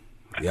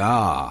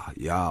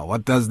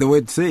 What does the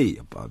word say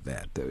about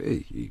that?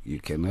 You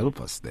can help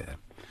us there.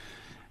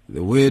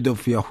 The word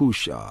of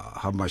Yahusha,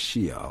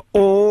 Hamashiach,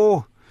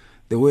 or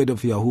the word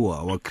of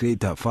Yahuwah, our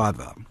Creator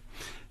Father.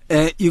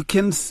 You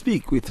can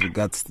speak with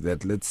regards to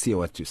that. Let's see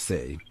what you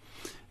say.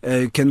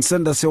 You can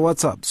send us your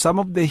WhatsApp. Some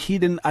of the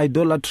hidden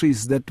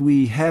idolatries that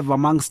we have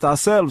amongst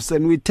ourselves,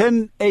 and we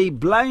turn a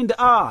blind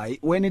eye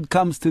when it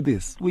comes to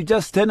this. We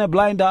just turn a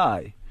blind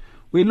eye.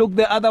 We look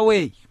the other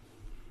way.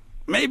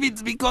 Maybe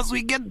it's because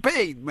we get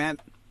paid, man.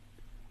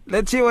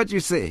 Let's hear what you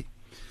say.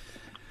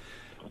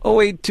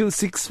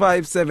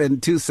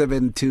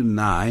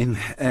 082-657-2729,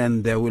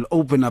 and we'll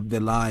open up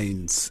the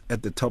lines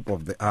at the top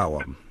of the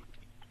hour.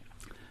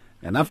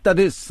 And after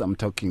this, I'm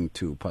talking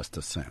to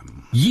Pastor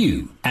Sam.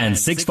 You and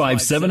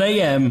 657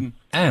 AM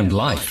and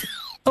life.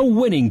 A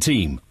winning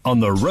team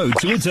on the road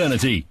to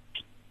eternity.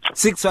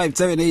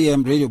 657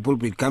 AM Radio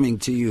Pulpit coming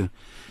to you.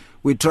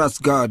 We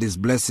trust God is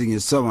blessing you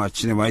so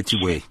much in a mighty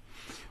way.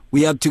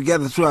 We are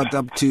together throughout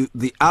up to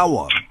the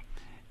hour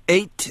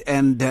 8,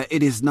 and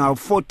it is now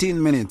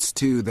 14 minutes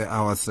to the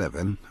hour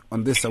 7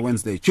 on this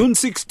Wednesday, June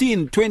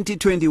 16,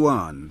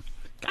 2021.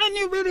 Can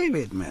you believe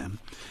it, man?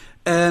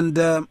 And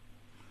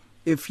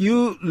if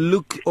you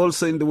look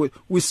also in the way,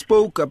 we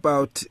spoke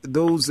about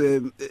those,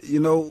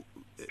 the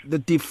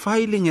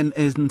defiling and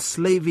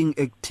enslaving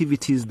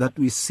activities that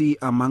we see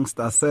amongst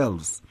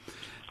ourselves.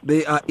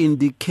 They are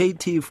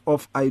indicative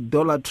of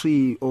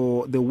idolatry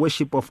or the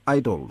worship of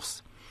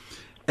idols.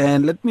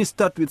 And let me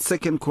start with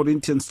 2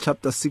 Corinthians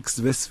chapter 6,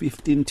 verse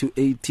 15 to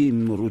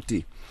 18,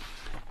 Muruti.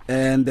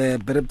 And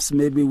perhaps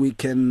maybe we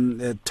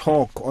can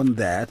talk on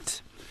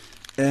that.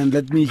 And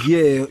let me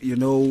hear,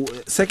 2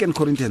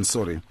 Corinthians,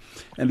 sorry.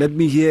 And let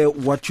me hear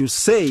what you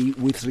say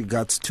with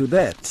regards to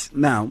that.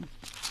 Now,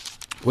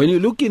 when you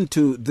look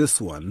into this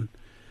one,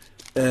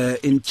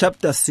 in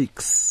chapter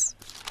 6,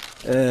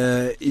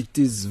 it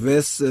is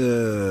verse,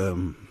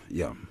 that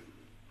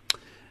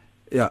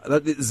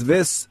is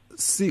verse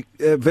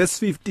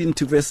 15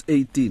 to verse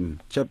 18,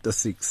 chapter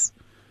 6.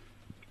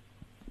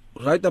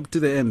 Right up to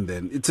the end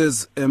then. It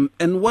says, and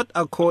what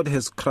accord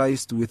has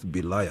Christ with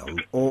Belial?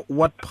 Or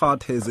what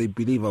part has a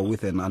believer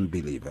with an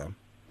unbeliever?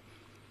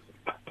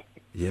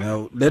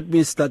 Let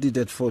me start it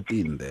at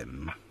 14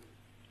 then.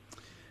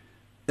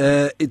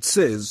 It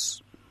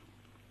says,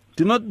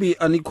 do not be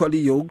unequally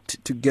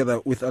yoked together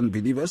with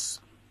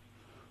unbelievers.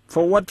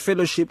 For what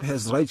fellowship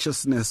has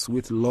righteousness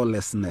with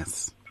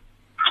lawlessness?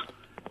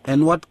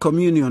 And what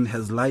communion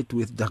has light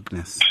with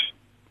darkness?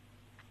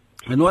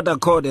 And what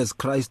accord has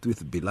Christ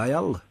with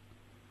Belial?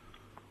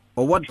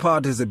 Or what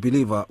part has a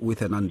believer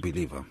with an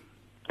unbeliever?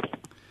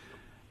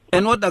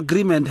 And what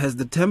agreement has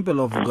the temple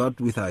of God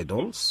with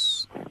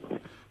idols?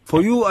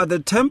 For you are the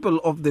temple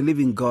of the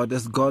living God,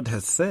 as God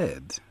has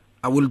said,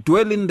 I will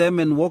dwell in them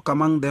and walk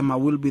among them. I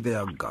will be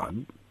their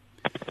God,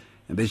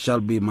 and they shall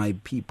be my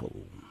people.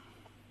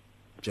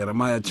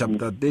 Jeremiah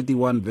chapter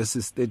 31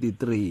 verses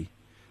 33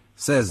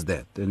 says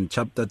that. And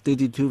chapter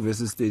 32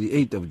 verses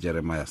 38 of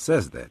Jeremiah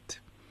says that.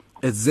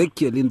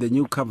 Ezekiel in the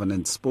new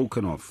covenant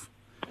spoken of.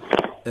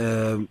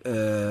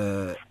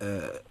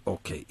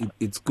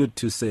 It's good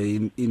to say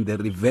in the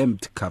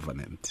revamped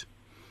covenant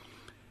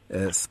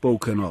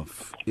spoken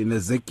of. In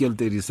Ezekiel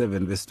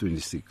 37 verse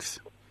 26.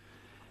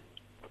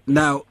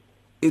 Now,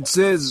 it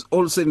says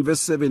also in verse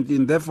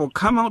 17, therefore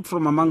come out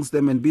from amongst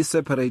them and be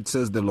separate,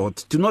 says the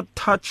Lord. Do not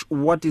touch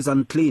what is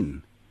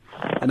unclean,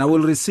 and I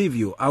will receive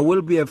you. I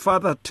will be a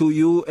father to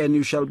you, and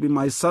you shall be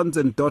my sons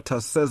and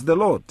daughters, says the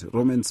Lord.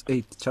 Romans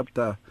 8,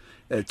 chapter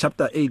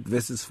 8,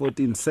 verses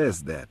 14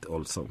 says that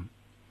also.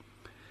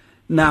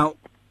 Now,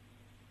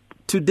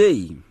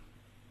 today,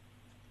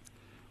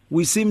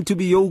 we seem to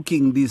be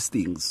yoking these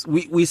things.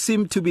 We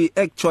seem to be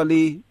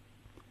actually...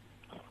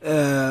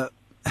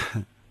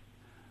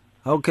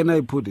 how can I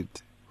put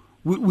it?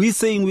 We're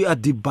saying we are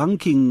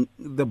debunking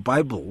the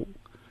Bible.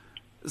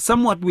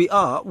 Somewhat we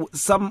are.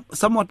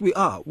 Somewhat we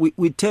are.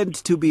 We tend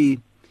to be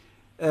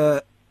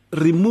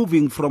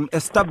removing from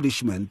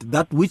establishment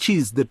that which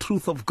is the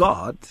truth of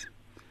God,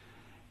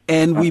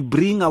 and we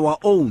bring our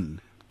own.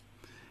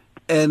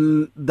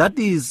 And that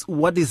is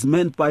what is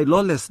meant by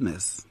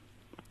lawlessness.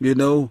 You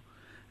know,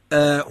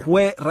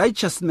 where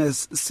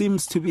righteousness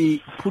seems to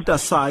be put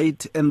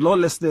aside and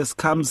lawlessness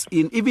comes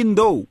in, even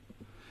though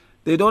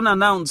they don't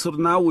announce, or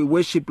now we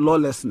worship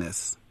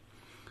lawlessness.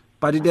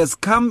 But it has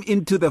come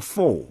into the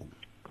fore,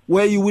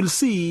 where you will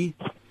see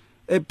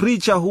a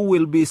preacher who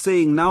will be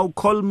saying, now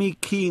call me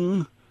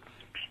king,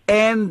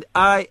 and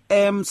I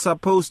am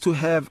supposed to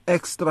have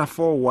extra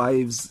 4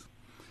 wives.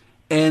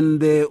 And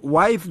the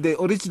wife, the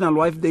original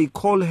wife, they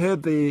call her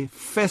the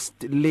first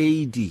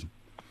lady.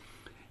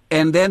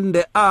 And then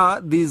there are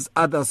these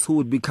others who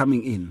would be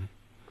coming in.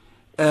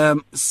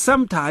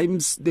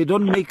 Sometimes they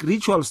don't make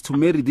rituals to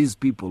marry these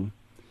people,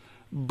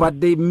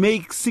 but they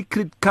make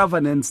secret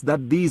covenants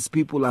that these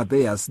people are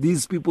theirs.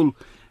 These people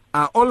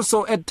are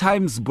also at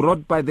times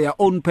brought by their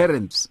own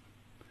parents.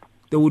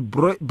 They would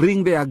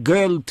bring their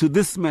girl to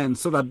this man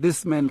so that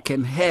this man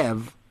can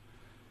have,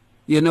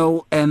 you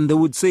know, and they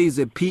would say it's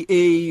a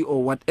PA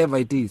or whatever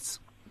it is.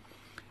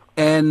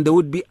 And there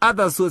would be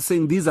others who are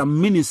saying these are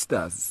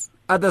ministers.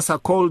 Others are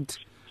called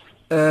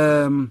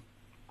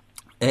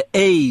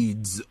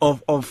aides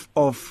of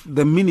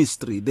the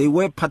ministry. They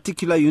wear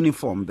particular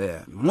uniform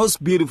there.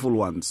 Most beautiful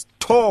ones,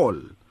 tall.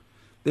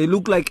 They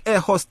look like air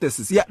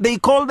hostesses. Yeah, they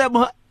call them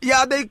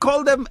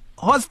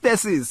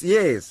hostesses.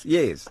 Yes.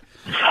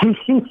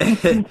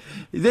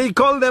 They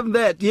call them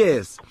that,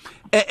 yes.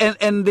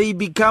 And they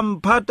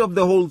become part of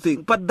the whole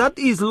thing. But that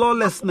is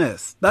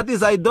lawlessness. That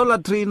is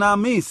idolatry in our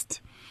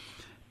midst.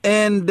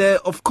 And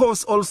of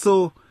course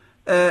also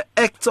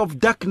acts of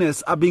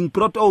darkness are being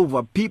brought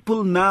over.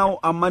 People now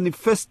are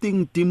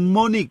manifesting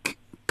demonic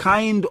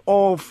kind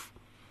of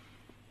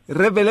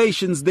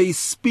revelations. They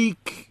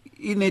speak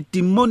in a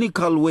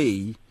demonical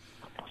way.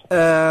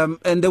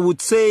 And they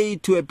would say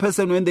to a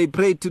person when they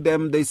pray to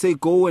them, they say,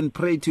 go and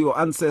pray to your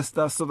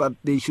ancestor so that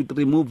they should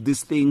remove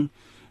this thing.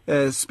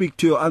 Speak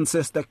to your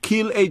ancestor,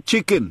 kill a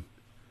chicken.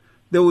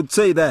 They would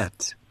say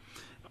that.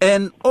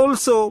 And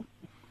also,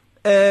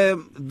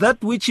 that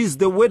which is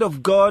the word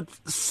of God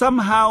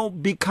somehow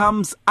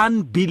becomes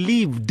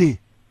unbelieved.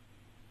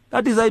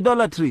 That is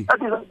idolatry.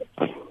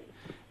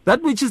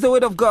 That which is the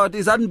word of God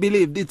is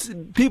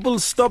unbelieved. People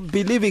stop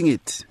believing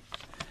it.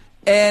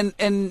 And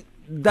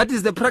that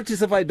is the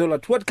practice of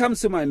idolatry. What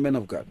comes to mind, man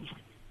of God?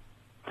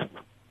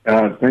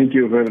 Thank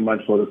you very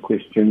much for the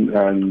question.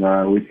 And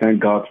we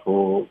thank God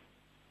for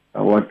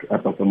what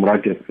Pastor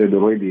Morake has said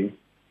already.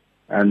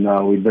 And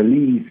we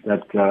believe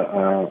that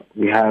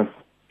we have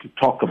to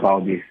talk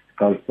about this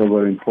because it's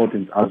very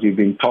important. As we've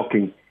been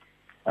talking,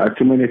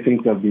 too many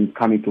things have been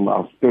coming to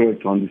our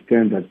spirit to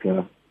understand that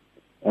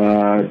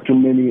too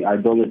many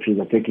idolatries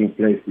are taking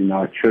place in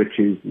our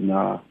churches, in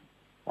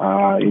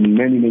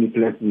many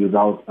places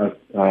without us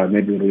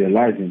maybe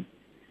realizing.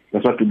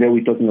 That's why today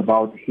we're talking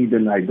about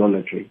hidden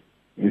idolatry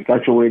in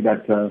such a way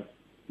that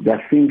there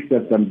are things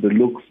that they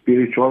look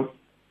spiritual,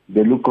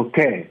 they look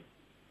okay,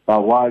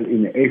 but while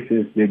in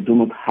essence they do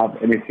not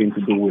have anything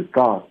to do with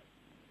God.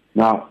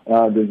 Now,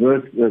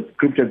 the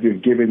scriptures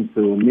you've given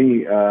to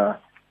me,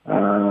 2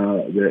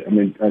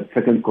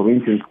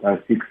 Corinthians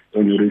 6,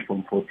 when you read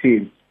from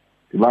 14,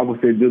 the Bible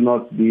says, do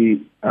not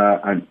be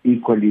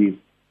unequally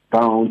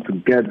bound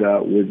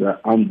together with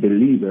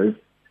unbelievers.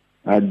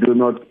 Do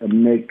not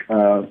make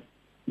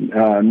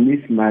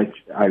mismatch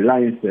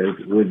alliances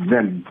with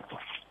them,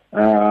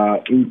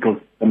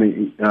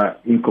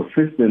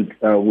 inconsistent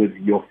with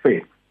your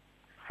faith.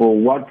 For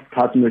what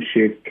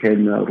partnership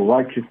can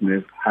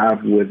righteousness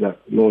have with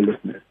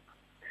lawlessness?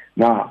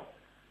 Now,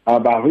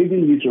 by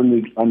reading this, when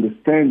you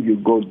understand, you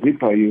go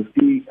deeper, you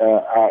see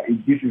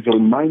this is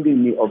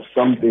reminding me of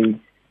something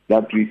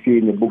that we see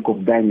in the book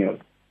of Daniel.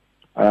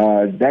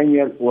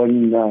 Daniel,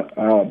 when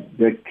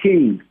the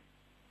king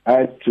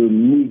had to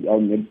meet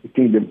on the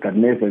kingdom,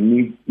 Nebuchadnezzar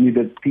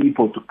needed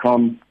people to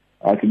come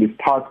to be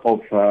part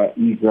of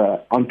his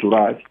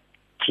entourage.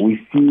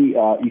 We see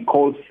he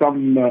calls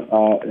some,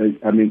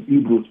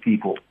 Hebrews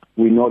people.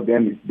 We know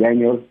them as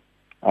Daniel.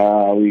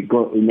 We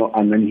know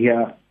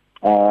Ananias,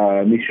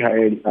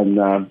 Mishael, and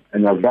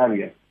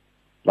Azariah.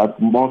 But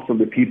most of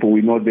the people,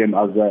 we know them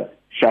as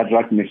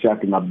Shadrach,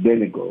 Meshach, and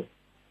Abednego.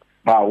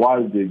 But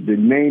while the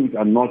names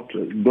are not,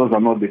 those are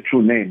not the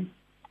true names.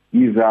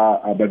 These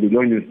are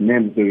Babylonian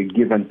names that were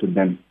given to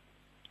them.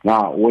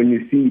 Now, when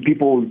you see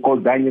people will call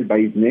Daniel by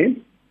his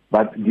name,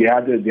 but the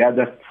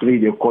other three,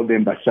 they call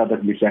them by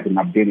Shadrach, Meshach, and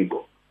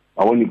Abednego.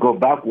 But when you go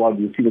backward,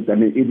 you see that,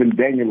 even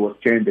Daniel was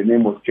changed, the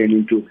name was changed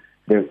into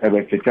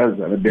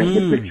Belteshazzar.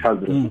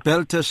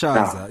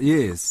 Belteshazzar,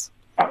 yes.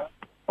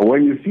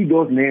 When you see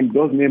those names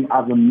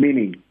have a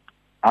meaning,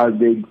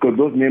 because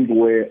those names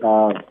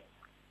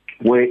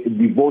were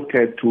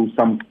devoted to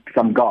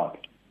some god.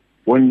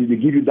 When they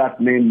give you that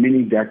name,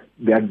 meaning that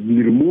they are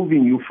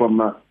removing you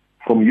from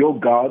your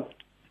God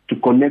to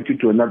connect you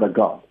to another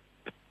God.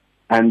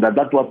 And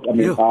that's what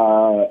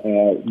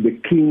the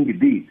king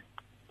did.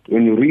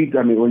 When you read,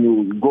 when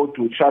you go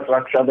to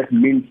Shadrach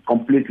means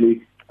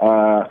completely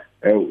a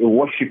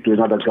worship to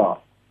another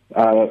God.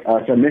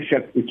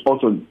 Meshach is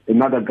also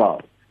another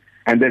God.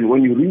 And then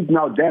when you read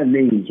now their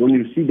names, when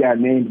you see their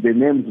names, the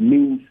names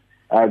means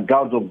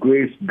God of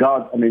grace,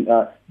 God,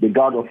 the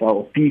God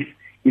of peace.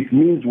 It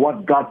means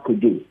what God could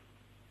do.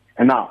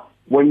 And now,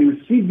 when you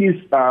see these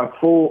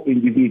four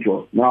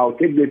individuals, now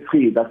take the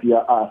three that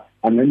are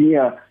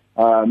Ananias,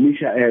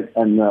 Mishael,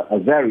 and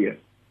Azariah.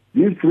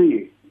 These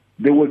three,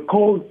 they were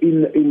called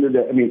in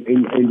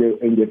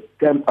the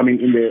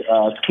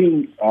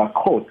king's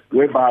court,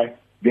 whereby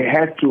they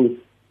had to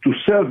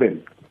serve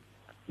him.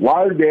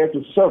 While they had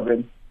to serve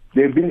him,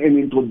 there's been an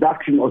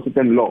introduction of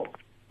certain law,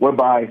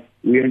 whereby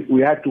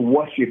we had to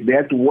worship. They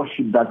had to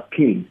worship that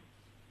king.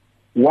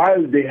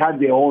 While they had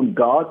their own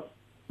God,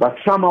 but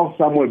somehow,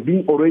 somewhere,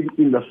 being already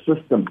in the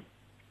system,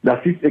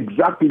 that is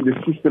exactly the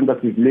system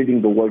that is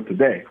leading the world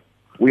today.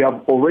 We are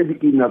already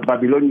in a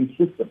Babylonian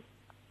system.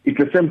 It's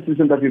the same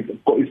system that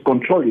is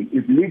controlling,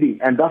 is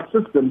leading, and that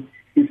system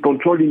is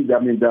controlling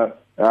the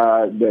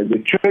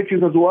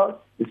churches as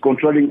well. It's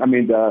controlling,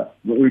 we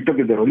talk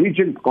about the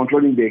religion, it's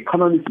controlling the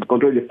economy, it's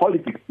controlling the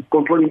politics, it's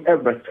controlling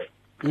everything.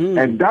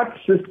 And that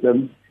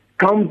system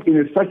comes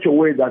in such a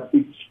way that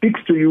it speaks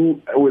to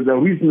you with a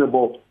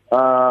reasonable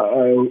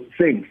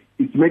things.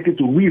 It makes you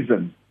to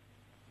reason.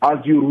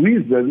 As you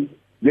reason,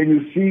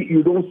 then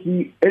you don't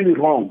see any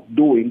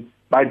wrongdoing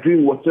by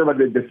doing whatever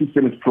the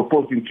system is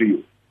proposing to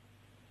you.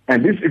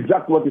 And this is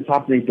exactly what is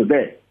happening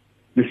today.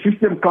 The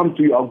system comes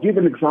to you. I'll give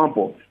an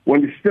example.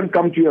 When the system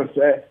comes to you and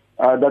say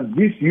that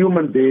this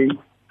human being,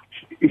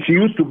 she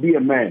used to be a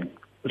man.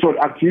 So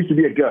she used to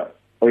be a girl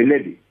or a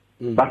lady.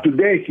 But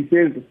today she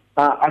says,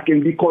 I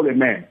can be called a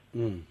man.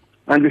 And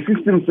the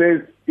system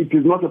says it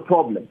is not a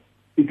problem.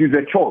 It is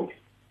a choice.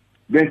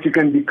 Then she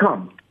can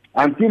become.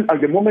 Until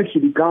at the moment she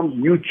becomes,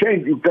 you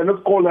change. You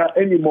cannot call her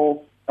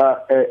anymore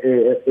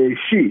a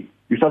she.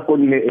 You start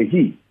calling her a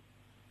he.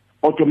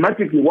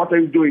 Automatically, what are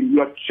you doing?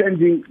 You are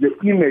changing the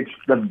image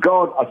that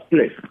God has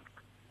placed.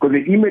 Because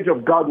the image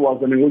of God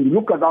was, when you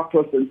look at that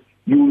person,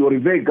 you will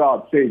revere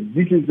God, say,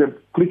 this is the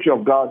creature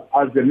of God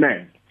as a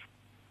man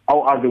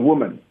or as a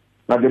woman.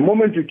 But the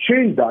moment you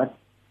change that,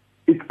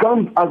 it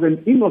comes as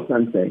an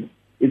innocent thing.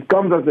 It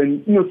comes as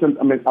an innocent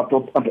a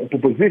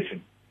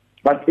proposition.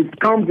 But it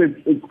comes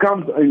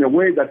in a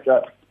way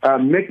that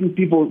making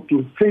people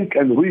to think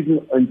and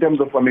reason in terms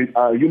of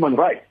human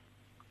rights.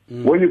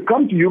 When you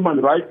come to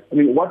human rights,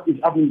 what is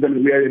happening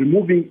then? We are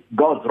removing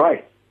God's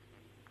rights.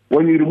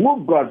 When you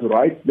remove God's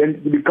rights, then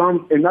it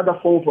becomes another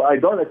form of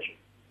idolatry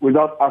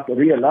without us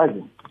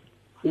realizing.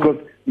 Because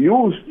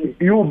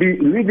you'll be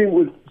living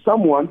with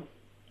someone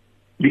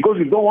because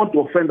you don't want to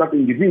offend that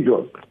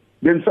individual.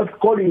 Then start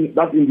calling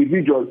that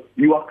individual,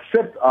 you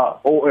accept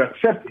or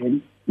accept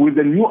him with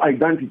a new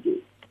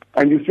identity.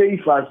 And you say,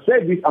 if I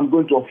say this, I'm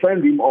going to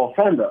offend him or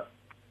offend her.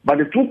 But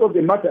the truth of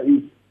the matter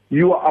is,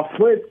 you are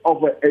afraid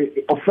of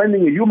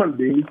offending a human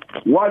being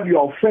while you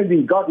are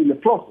offending God in the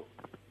process.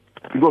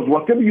 Because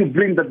whatever you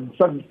bring that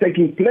starts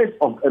taking place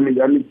of,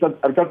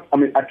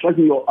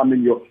 attracting your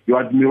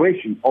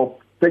admiration or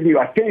taking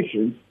your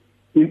attention,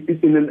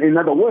 in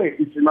another way,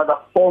 it's another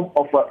form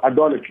of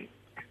idolatry.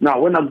 Now,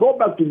 when I go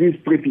back to these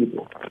three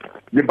people,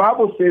 the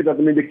Bible says that,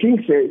 the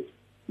king says,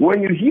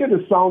 when you hear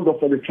the sound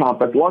of the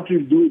trumpet, what you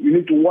do, you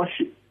need to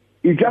worship.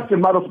 It's just a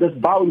matter of just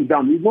bowing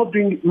down. He's not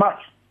doing much.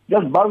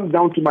 Just bowing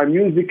down to my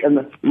music, and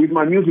with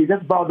my music,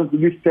 just bow down to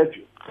this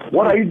statue.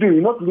 What are you doing?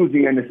 You're not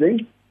losing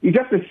anything. It's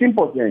just a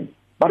simple thing.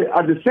 But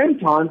at the same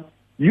time,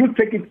 you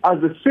take it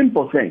as a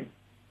simple thing.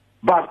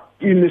 But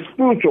in the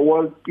spiritual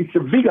world, it's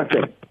a bigger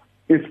thing.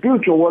 In the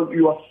spiritual world,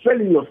 you are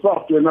selling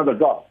yourself to another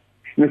God.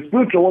 In the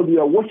spiritual world, we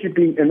are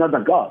worshiping another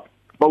God,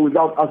 but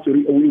without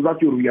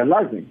you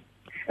realizing.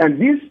 And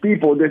these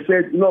people, they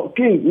said, no,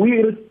 King,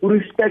 we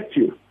respect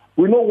you.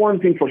 We know one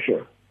thing for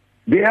sure.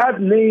 They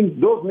had names.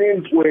 Those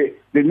names were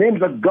the names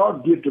that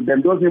God gave to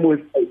them. Those names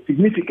were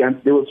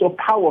significant. They were so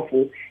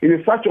powerful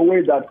in such a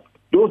way that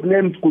those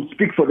names could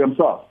speak for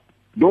themselves.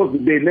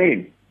 Their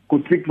names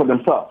could speak for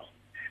themselves.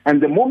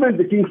 And the moment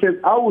the king says,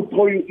 I will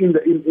throw you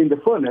in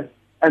the furnace,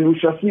 and we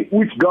shall see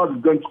which God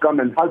is going to come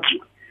and help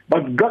you.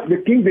 But God, the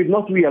king did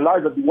not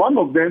realize that one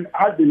of them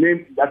had the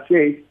name that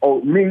says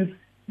or means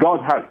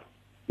God help.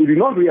 He did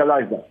not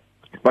realize that.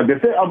 But they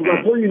say, I'm going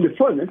to throw you in the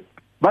furnace.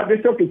 But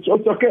they say, okay,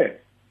 it's okay.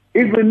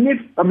 Even if,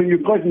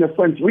 you call it in the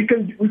furnace, we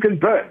can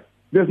burn.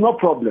 There's no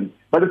problem.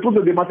 But the truth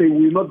of the matter is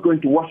we're not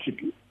going to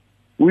worship you.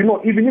 We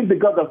know, even if the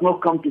God does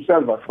not come to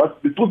serve us,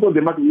 but the truth of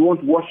the matter, we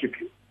won't worship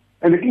you.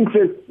 And the king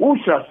says, who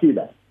shall see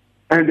that?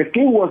 And the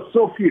king was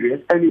so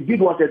furious, and he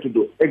did what he had to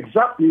do.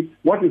 Exactly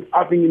what is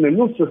happening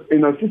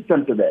in a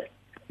system today.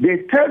 They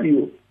tell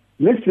you,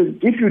 listen,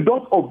 if you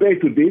don't obey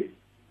to this,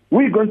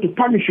 we're going to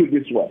punish you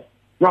this way.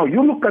 Now,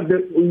 you look at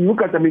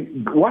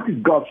what is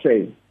God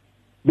saying?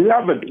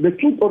 Beloved, the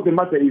truth of the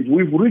matter is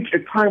we've reached a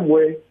time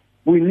where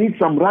we need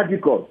some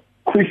radical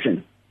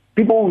Christians.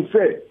 People will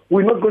say,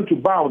 we're not going to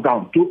bow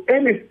down to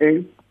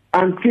anything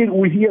until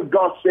we hear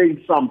God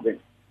saying something.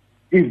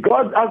 If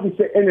God doesn't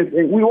say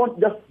anything, we won't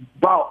just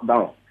bow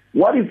down.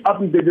 What is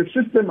happening? The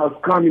system has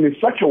come in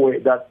such a way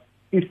that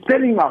it's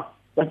telling us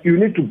that you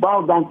need to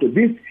bow down to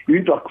this, you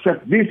need to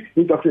accept this,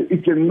 you need to accept.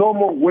 It's a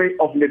normal way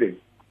of living.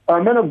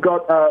 Man of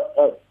God,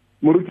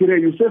 Morake,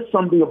 you said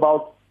something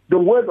about the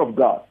Word of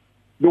God.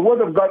 The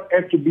Word of God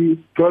has to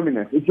be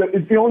permanent.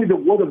 It's only the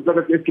Word of God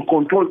that has to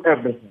control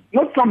everything,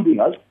 not something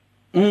else.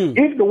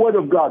 If the Word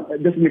of God,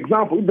 there's an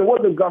example, if the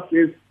Word of God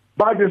says,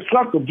 by the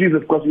stripes of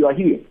Jesus, because you are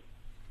healed.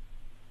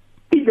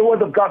 If the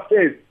Word of God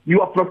says,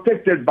 you are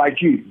protected by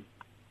Jesus.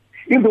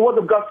 If the Word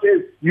of God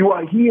says, you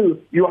are healed,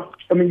 you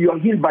are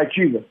healed by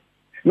Jesus.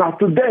 Now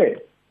today,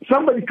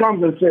 somebody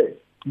comes and says,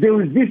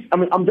 there is this,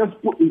 I'm just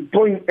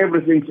throwing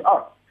everything to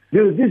us.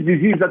 There is this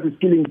disease that is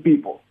killing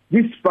people.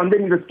 This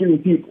pandemic that's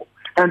killing people.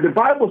 And the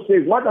Bible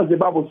says, what does the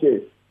Bible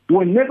say?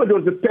 Whenever there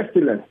was a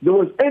pestilence, there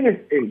was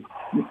anything,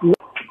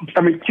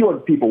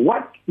 cured people.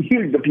 What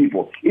healed the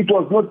people? It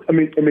was not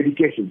a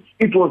medication.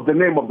 It was the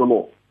name of the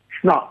Lord.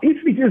 Now, if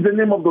it is the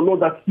name of the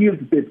Lord that heals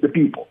the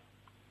people,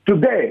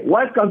 today,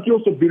 why can't you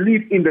also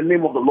believe in the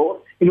name of the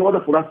Lord in order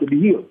for us to be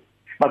healed?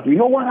 But you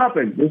know what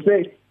happens? They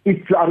say,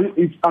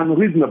 it's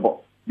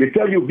unreasonable. They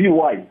tell you, be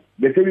wise.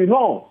 They tell you,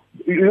 no,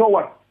 you know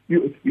what?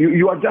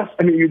 You are just,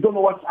 you don't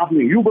know what's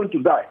happening. You're going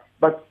to die.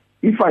 But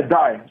if I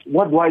die,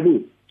 what do I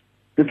do?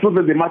 The truth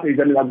of the matter is,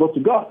 I go to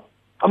God.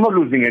 I'm not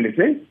losing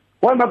anything.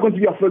 Why am I going to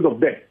be afraid of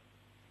death?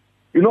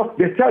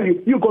 They tell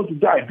you, you're going to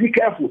die. Be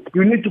careful.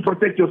 You need to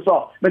protect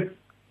yourself. But,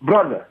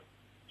 brother,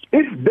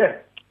 if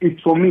death is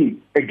for me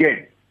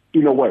again,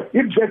 in a way,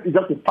 if death is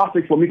just a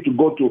passage for me to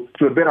go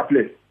to a better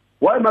place,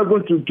 why am I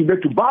going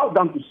to bow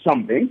down to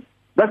something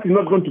that is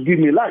not going to give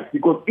me life?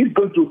 Because it's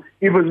going to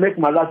even make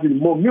my life even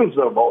more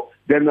miserable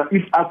than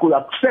if I could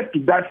accept to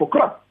die for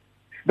Christ.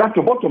 That's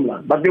the bottom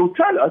line. But they will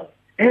tell us,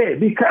 hey,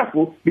 be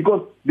careful,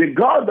 because the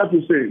God that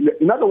you say,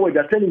 in other words,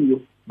 they're telling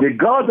you, the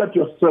God that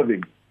you're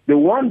serving, the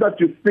one that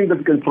you think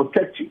that can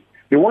protect you,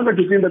 the one that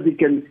you think that he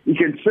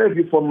can save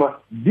you from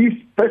this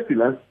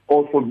pestilence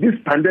or from this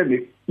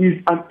pandemic,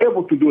 is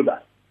unable to do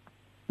that.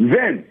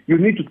 Then you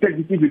need to take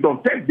this. If you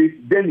don't take this,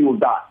 then you will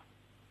die.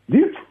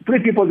 These three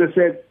people, they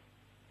said,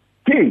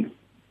 King,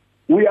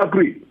 we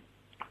agree.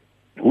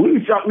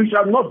 We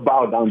shall not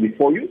bow down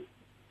before you.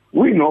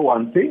 We know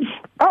one thing.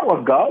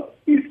 Our God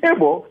is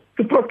able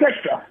to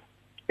protect us.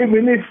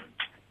 Even if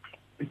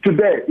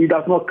today he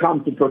does not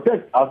come to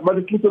protect us, but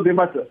the truth of the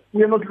matter,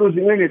 we are not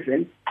losing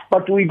anything,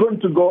 but we're going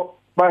to go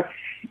by,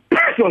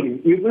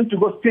 we're going to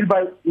go still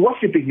by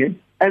worshiping him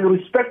and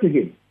respecting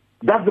him.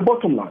 That's the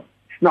bottom line.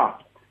 Now,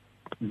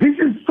 this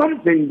is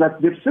something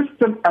that the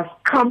system has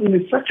come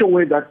in such a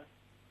way that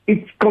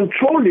it's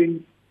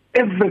controlling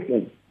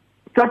everything,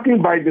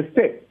 starting by the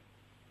state,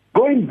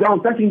 going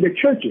down, touching the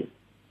churches.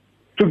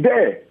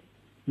 Today,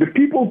 the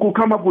people who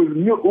come up with,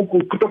 who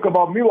could talk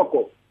about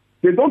miracles,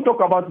 they don't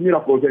talk about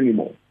miracles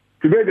anymore.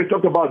 Today, they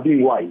talk about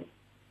being wise.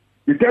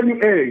 They tell you,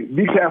 hey,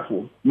 be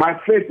careful. My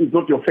faith is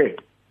not your faith.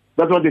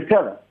 That's what they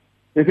tell us.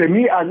 They say,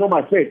 me, I know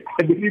my faith.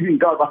 I believe in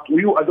God, but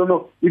you, I don't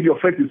know if your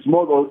faith is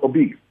small or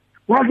big.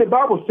 Well, the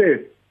Bible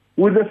says,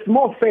 with a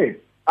small faith,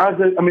 as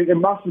a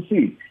mustard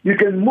seed, you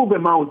can move a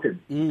mountain.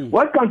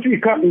 Why can't you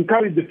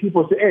encourage the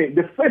people, say, hey,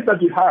 the faith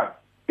that you have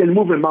can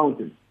move a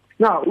mountain?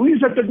 Now, we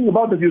are talking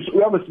about that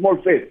we have a small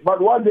faith, but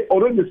while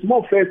already the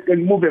small faith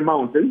can move a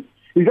mountain,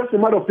 it's just a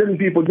matter of telling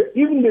people that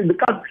even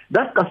because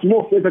that's a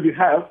small faith that you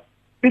have,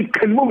 it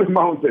can move a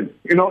mountain.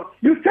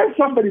 You tell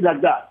somebody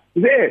like that,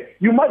 say, hey,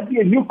 you might be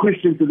a new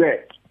Christian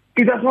today.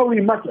 It does not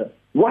really matter.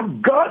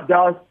 What God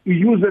does, he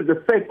uses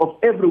the faith of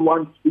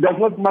everyone. It does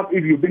not matter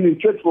if you've been in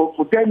church for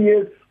 10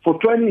 years, for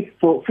 20,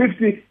 for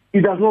 50.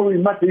 It does not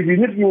really matter.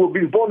 Even if you will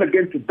be born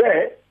again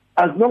today,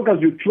 as long as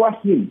you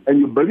trust him and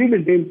you believe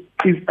in him,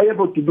 he's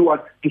able to do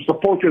what? To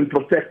support you and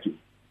protect you.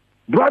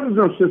 Brothers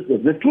and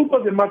sisters, the truth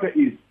of the matter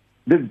is,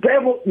 the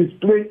devil is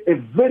playing a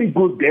very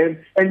good game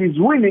and is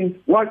winning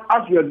while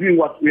us we are doing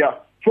what? We are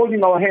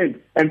folding our hands.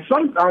 And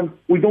sometimes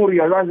we don't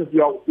realize that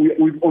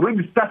we've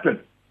already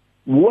started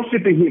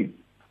worshiping him.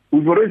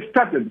 We've already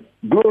started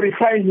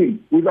glorifying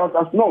him without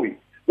us knowing.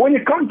 When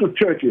you come to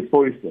churches,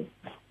 for instance,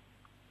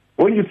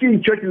 when you see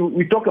in churches,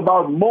 we talk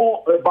about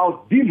more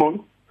about demons.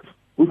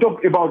 We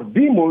talk about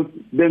demons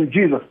than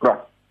Jesus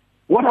Christ.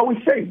 What are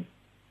we saying?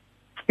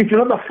 It's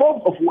another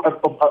form of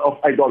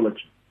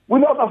idolatry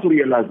without us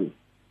realizing.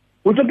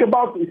 We talk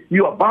about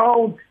you are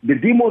bound, the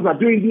demons are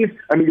doing this,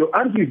 your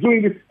auntie is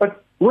doing this,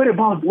 but what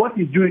about what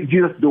is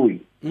Jesus doing?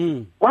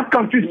 Why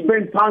can't we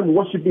spend time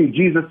worshiping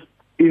Jesus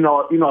in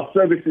our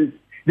services?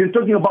 They're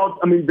talking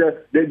about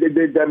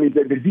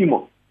the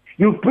demon.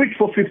 You preach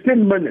for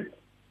 15 minutes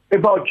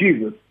about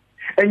Jesus,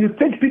 and you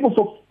take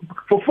people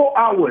for 4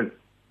 hours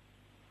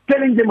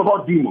telling them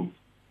about demons.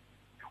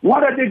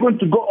 What are they going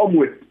to go home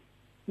with?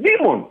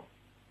 Demons.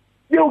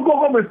 They'll go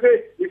home and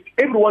say,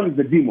 everyone is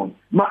a demon.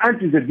 My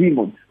aunt is a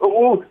demon.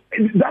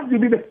 That will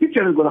be the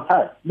picture they're going to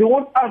have. They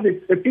won't have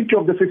a picture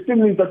of the 15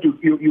 minutes that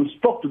you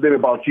spoke to them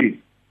about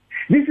Jesus.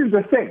 This is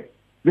the thing.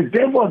 The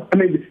devil,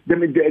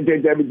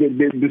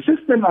 the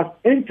system has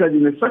entered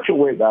in such a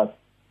way that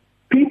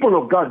people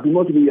of God do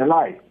not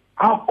realize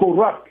how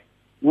corrupt,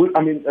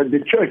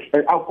 the church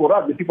and how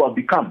corrupt the people have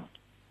become.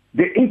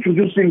 They're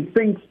introducing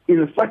things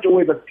in such a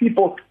way that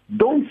people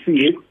don't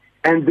see it,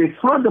 and they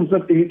find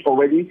themselves in it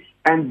already,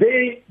 and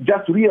they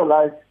just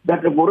realize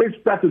that they've already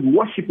started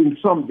worshiping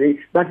something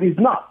that is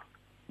not.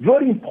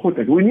 Very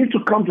important. We need to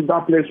come to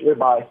that place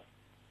whereby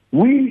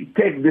we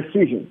take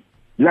decisions.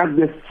 Like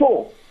the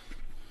four.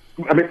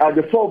 In the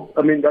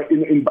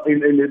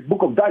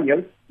book of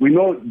Daniel, we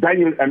know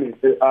Daniel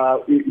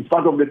is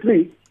part of the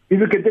three. If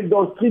you can take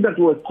those three that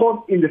were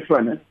thrown in the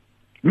furnace,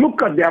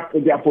 look at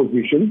their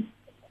position,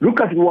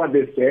 look at what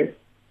they said.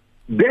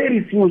 They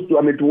refuse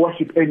to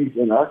worship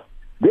anything else.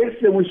 They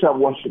say we shall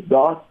worship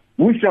God,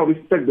 we shall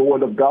respect the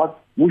word of God,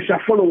 we shall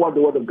follow what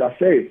the word of God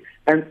says.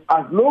 And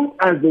as long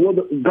as the word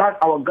of God,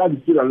 our God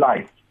is still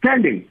alive,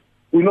 standing,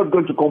 we're not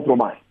going to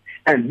compromise.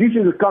 And this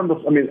is the kind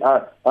of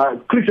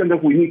Christian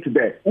that we need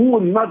today. We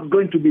are not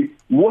going to be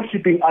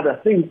worshiping other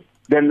things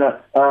than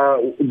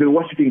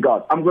worshiping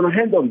God. I'm going to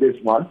hand on this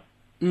one.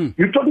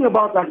 You're talking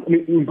about that.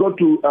 We go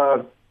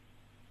to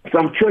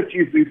some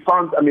churches, we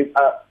found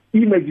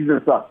images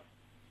and stuff.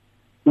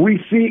 We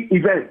see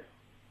events.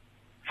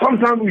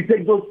 Sometimes we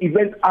take those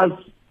events as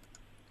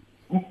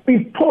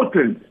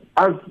important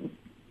than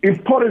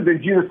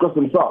Jesus Christ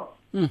himself.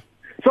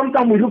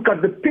 Sometimes we look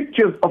at the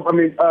pictures of,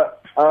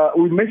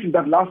 we mentioned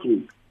that last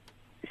week.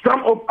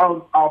 Some of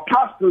our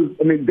pastors,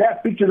 their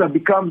pictures have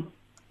become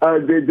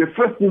the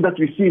first thing that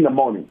we see in the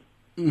morning.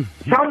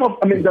 Some of,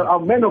 our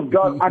men of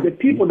God are the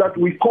people that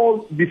we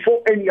call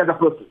before any other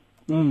person.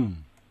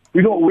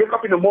 Wake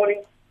up in the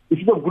morning,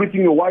 instead of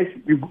greeting your wife,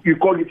 you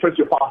call it first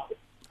your pastor.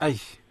 Aye.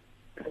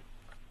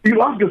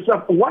 You ask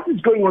yourself, what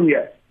is going on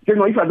here? You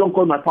know, if I don't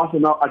call my pastor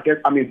now,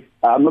 I'm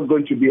not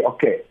going to be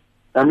okay.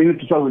 I need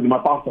to start with my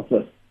pastor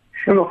first.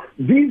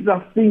 These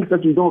are things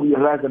that you don't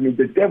realize.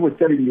 The devil is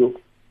telling you,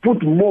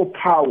 put more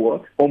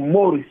power or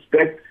more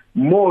respect,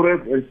 more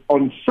reverence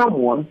on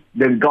someone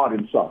than God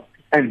himself.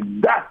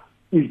 And that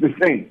is the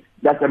thing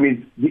that,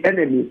 the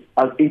enemy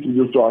has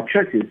introduced to our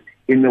churches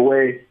in the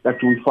way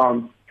that we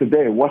found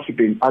today,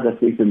 worshiping other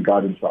things than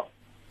God himself.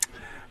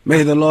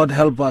 May the Lord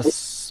help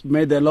us.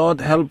 May the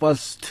Lord help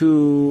us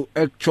to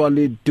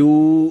actually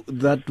do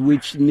that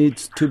which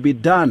needs to be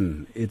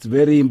done. It's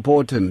very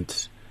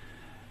important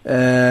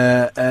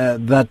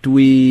that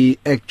we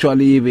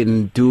actually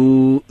even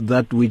do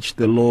that which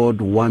the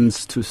Lord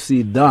wants to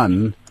see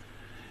done.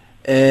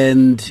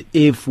 And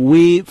if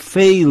we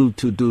fail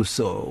to do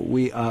so,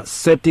 we are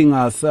setting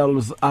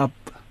ourselves up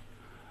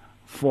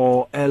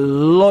for a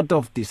lot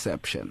of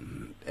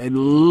deception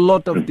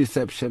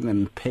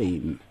and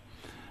pain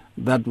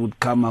that would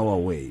come our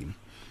way.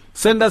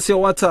 Send us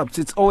your WhatsApps.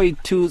 It's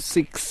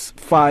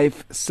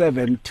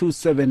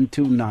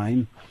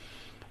 0826572729.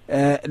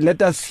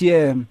 Let us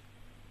hear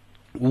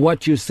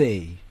what you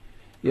say,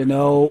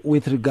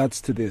 with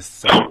regards to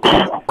this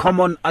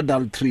common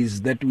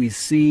adulteries that we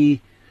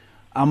see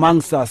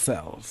amongst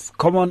ourselves.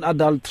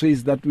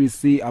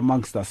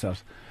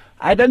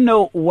 I don't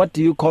know, what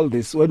do you call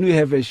this? When we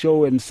have a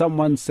show and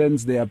someone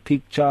sends their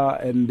picture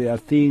and their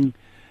thing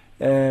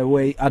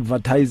where he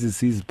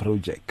advertises his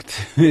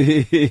project.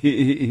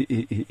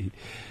 It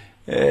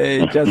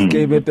just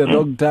came at the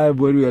wrong time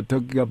when we were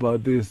talking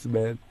about this,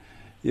 man.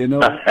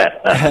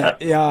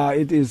 Yeah,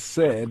 it is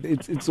sad.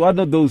 It's one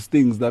of those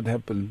things that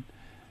happen.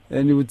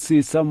 And you would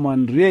see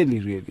someone really,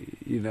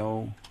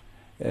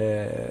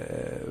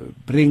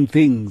 bring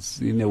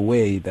things in a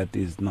way that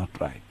is not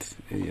right,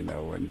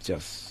 and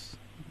just,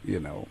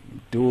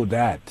 do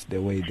that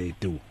the way they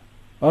do.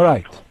 All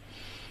right.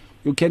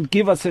 You can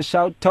give us a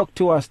shout, talk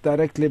to us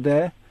directly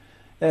there.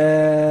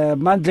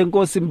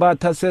 Mandlenko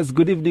Simbata says,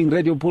 good evening,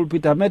 Radio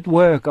Pulpit. I'm at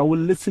work. I will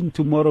listen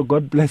tomorrow.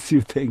 God bless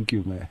you. Thank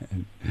you,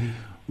 man.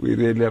 We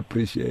really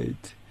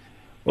appreciate.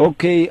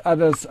 Okay,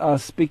 others are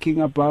speaking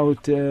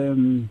about...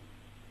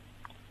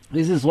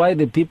 this is why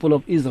the people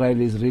of Israel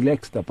is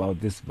relaxed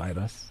about this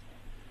virus.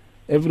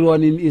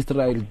 Everyone in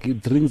Israel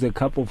drinks a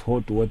cup of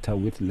hot water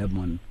with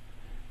lemon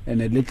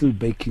and a little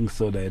baking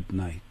soda at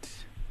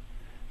night,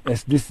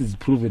 as this is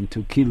proven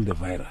to kill the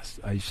virus.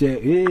 I share...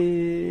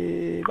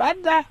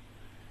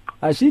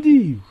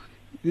 Ashidi,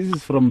 this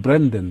is from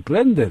Brendan.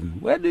 Brendan,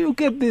 where do you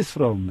get this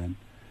from, man?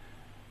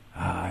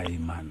 Aye,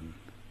 man.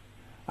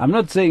 I'm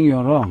not saying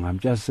you're wrong. I'm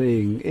just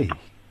saying, hey,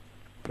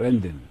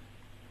 Brendan,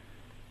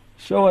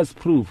 show us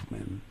proof,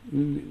 man.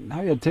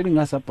 Now you're telling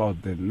us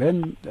about the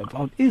land,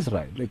 about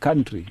Israel, the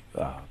country.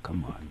 Oh,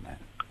 come on, man.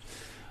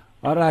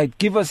 All right,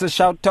 give us a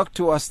shout. Talk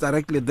to us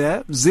directly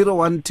there.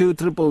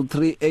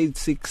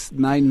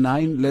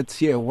 012-333-8699. Let's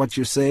hear what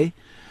you say.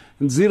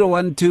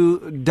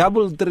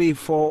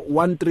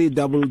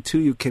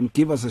 012-334-1322. You can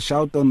give us a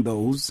shout on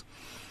those.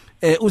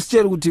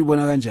 Usitshela ukuthi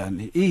ibona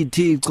kanjani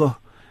ithixo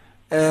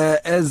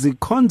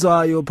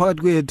ezikhonzayo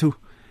phakathi kwethu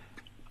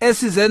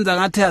esizenza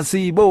ngathi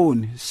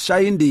asiyiboni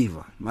shaya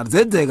indiva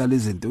mazenzeka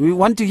lezinto. We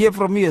want to hear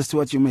from you as to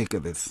what you make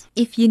of this.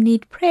 If you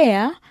need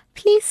prayer,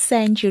 please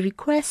send your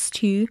request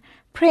to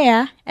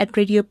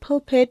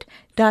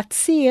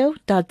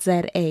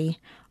prayer@radiopulpit.co.za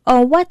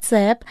or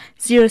WhatsApp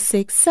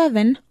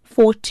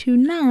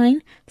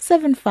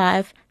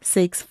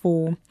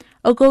 067-429-7564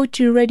 or go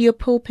to Radio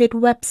Pulpit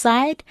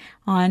website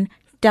on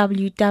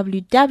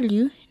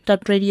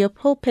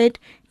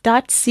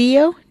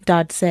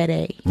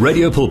www.radiopulpit.co.za.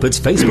 Radio Pulpit's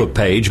Facebook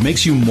page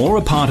makes you more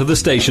a part of the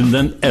station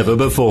than ever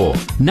before.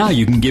 Now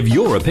you can give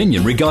your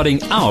opinion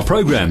regarding our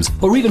programs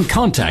or even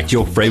contact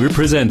your favorite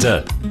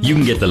presenter. You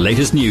can get the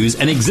latest news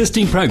and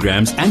existing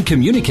programs and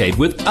communicate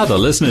with other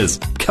listeners.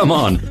 Come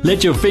on,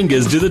 let your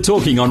fingers do the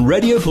talking on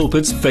Radio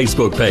Pulpit's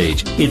Facebook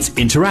page. It's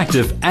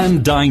interactive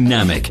and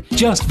dynamic.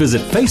 Just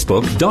visit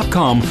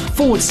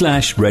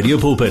facebook.com/Radio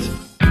Pulpit.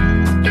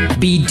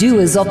 Be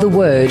doers of the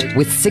word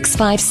with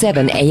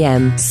 657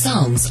 AM.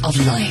 Sounds of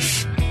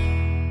Life.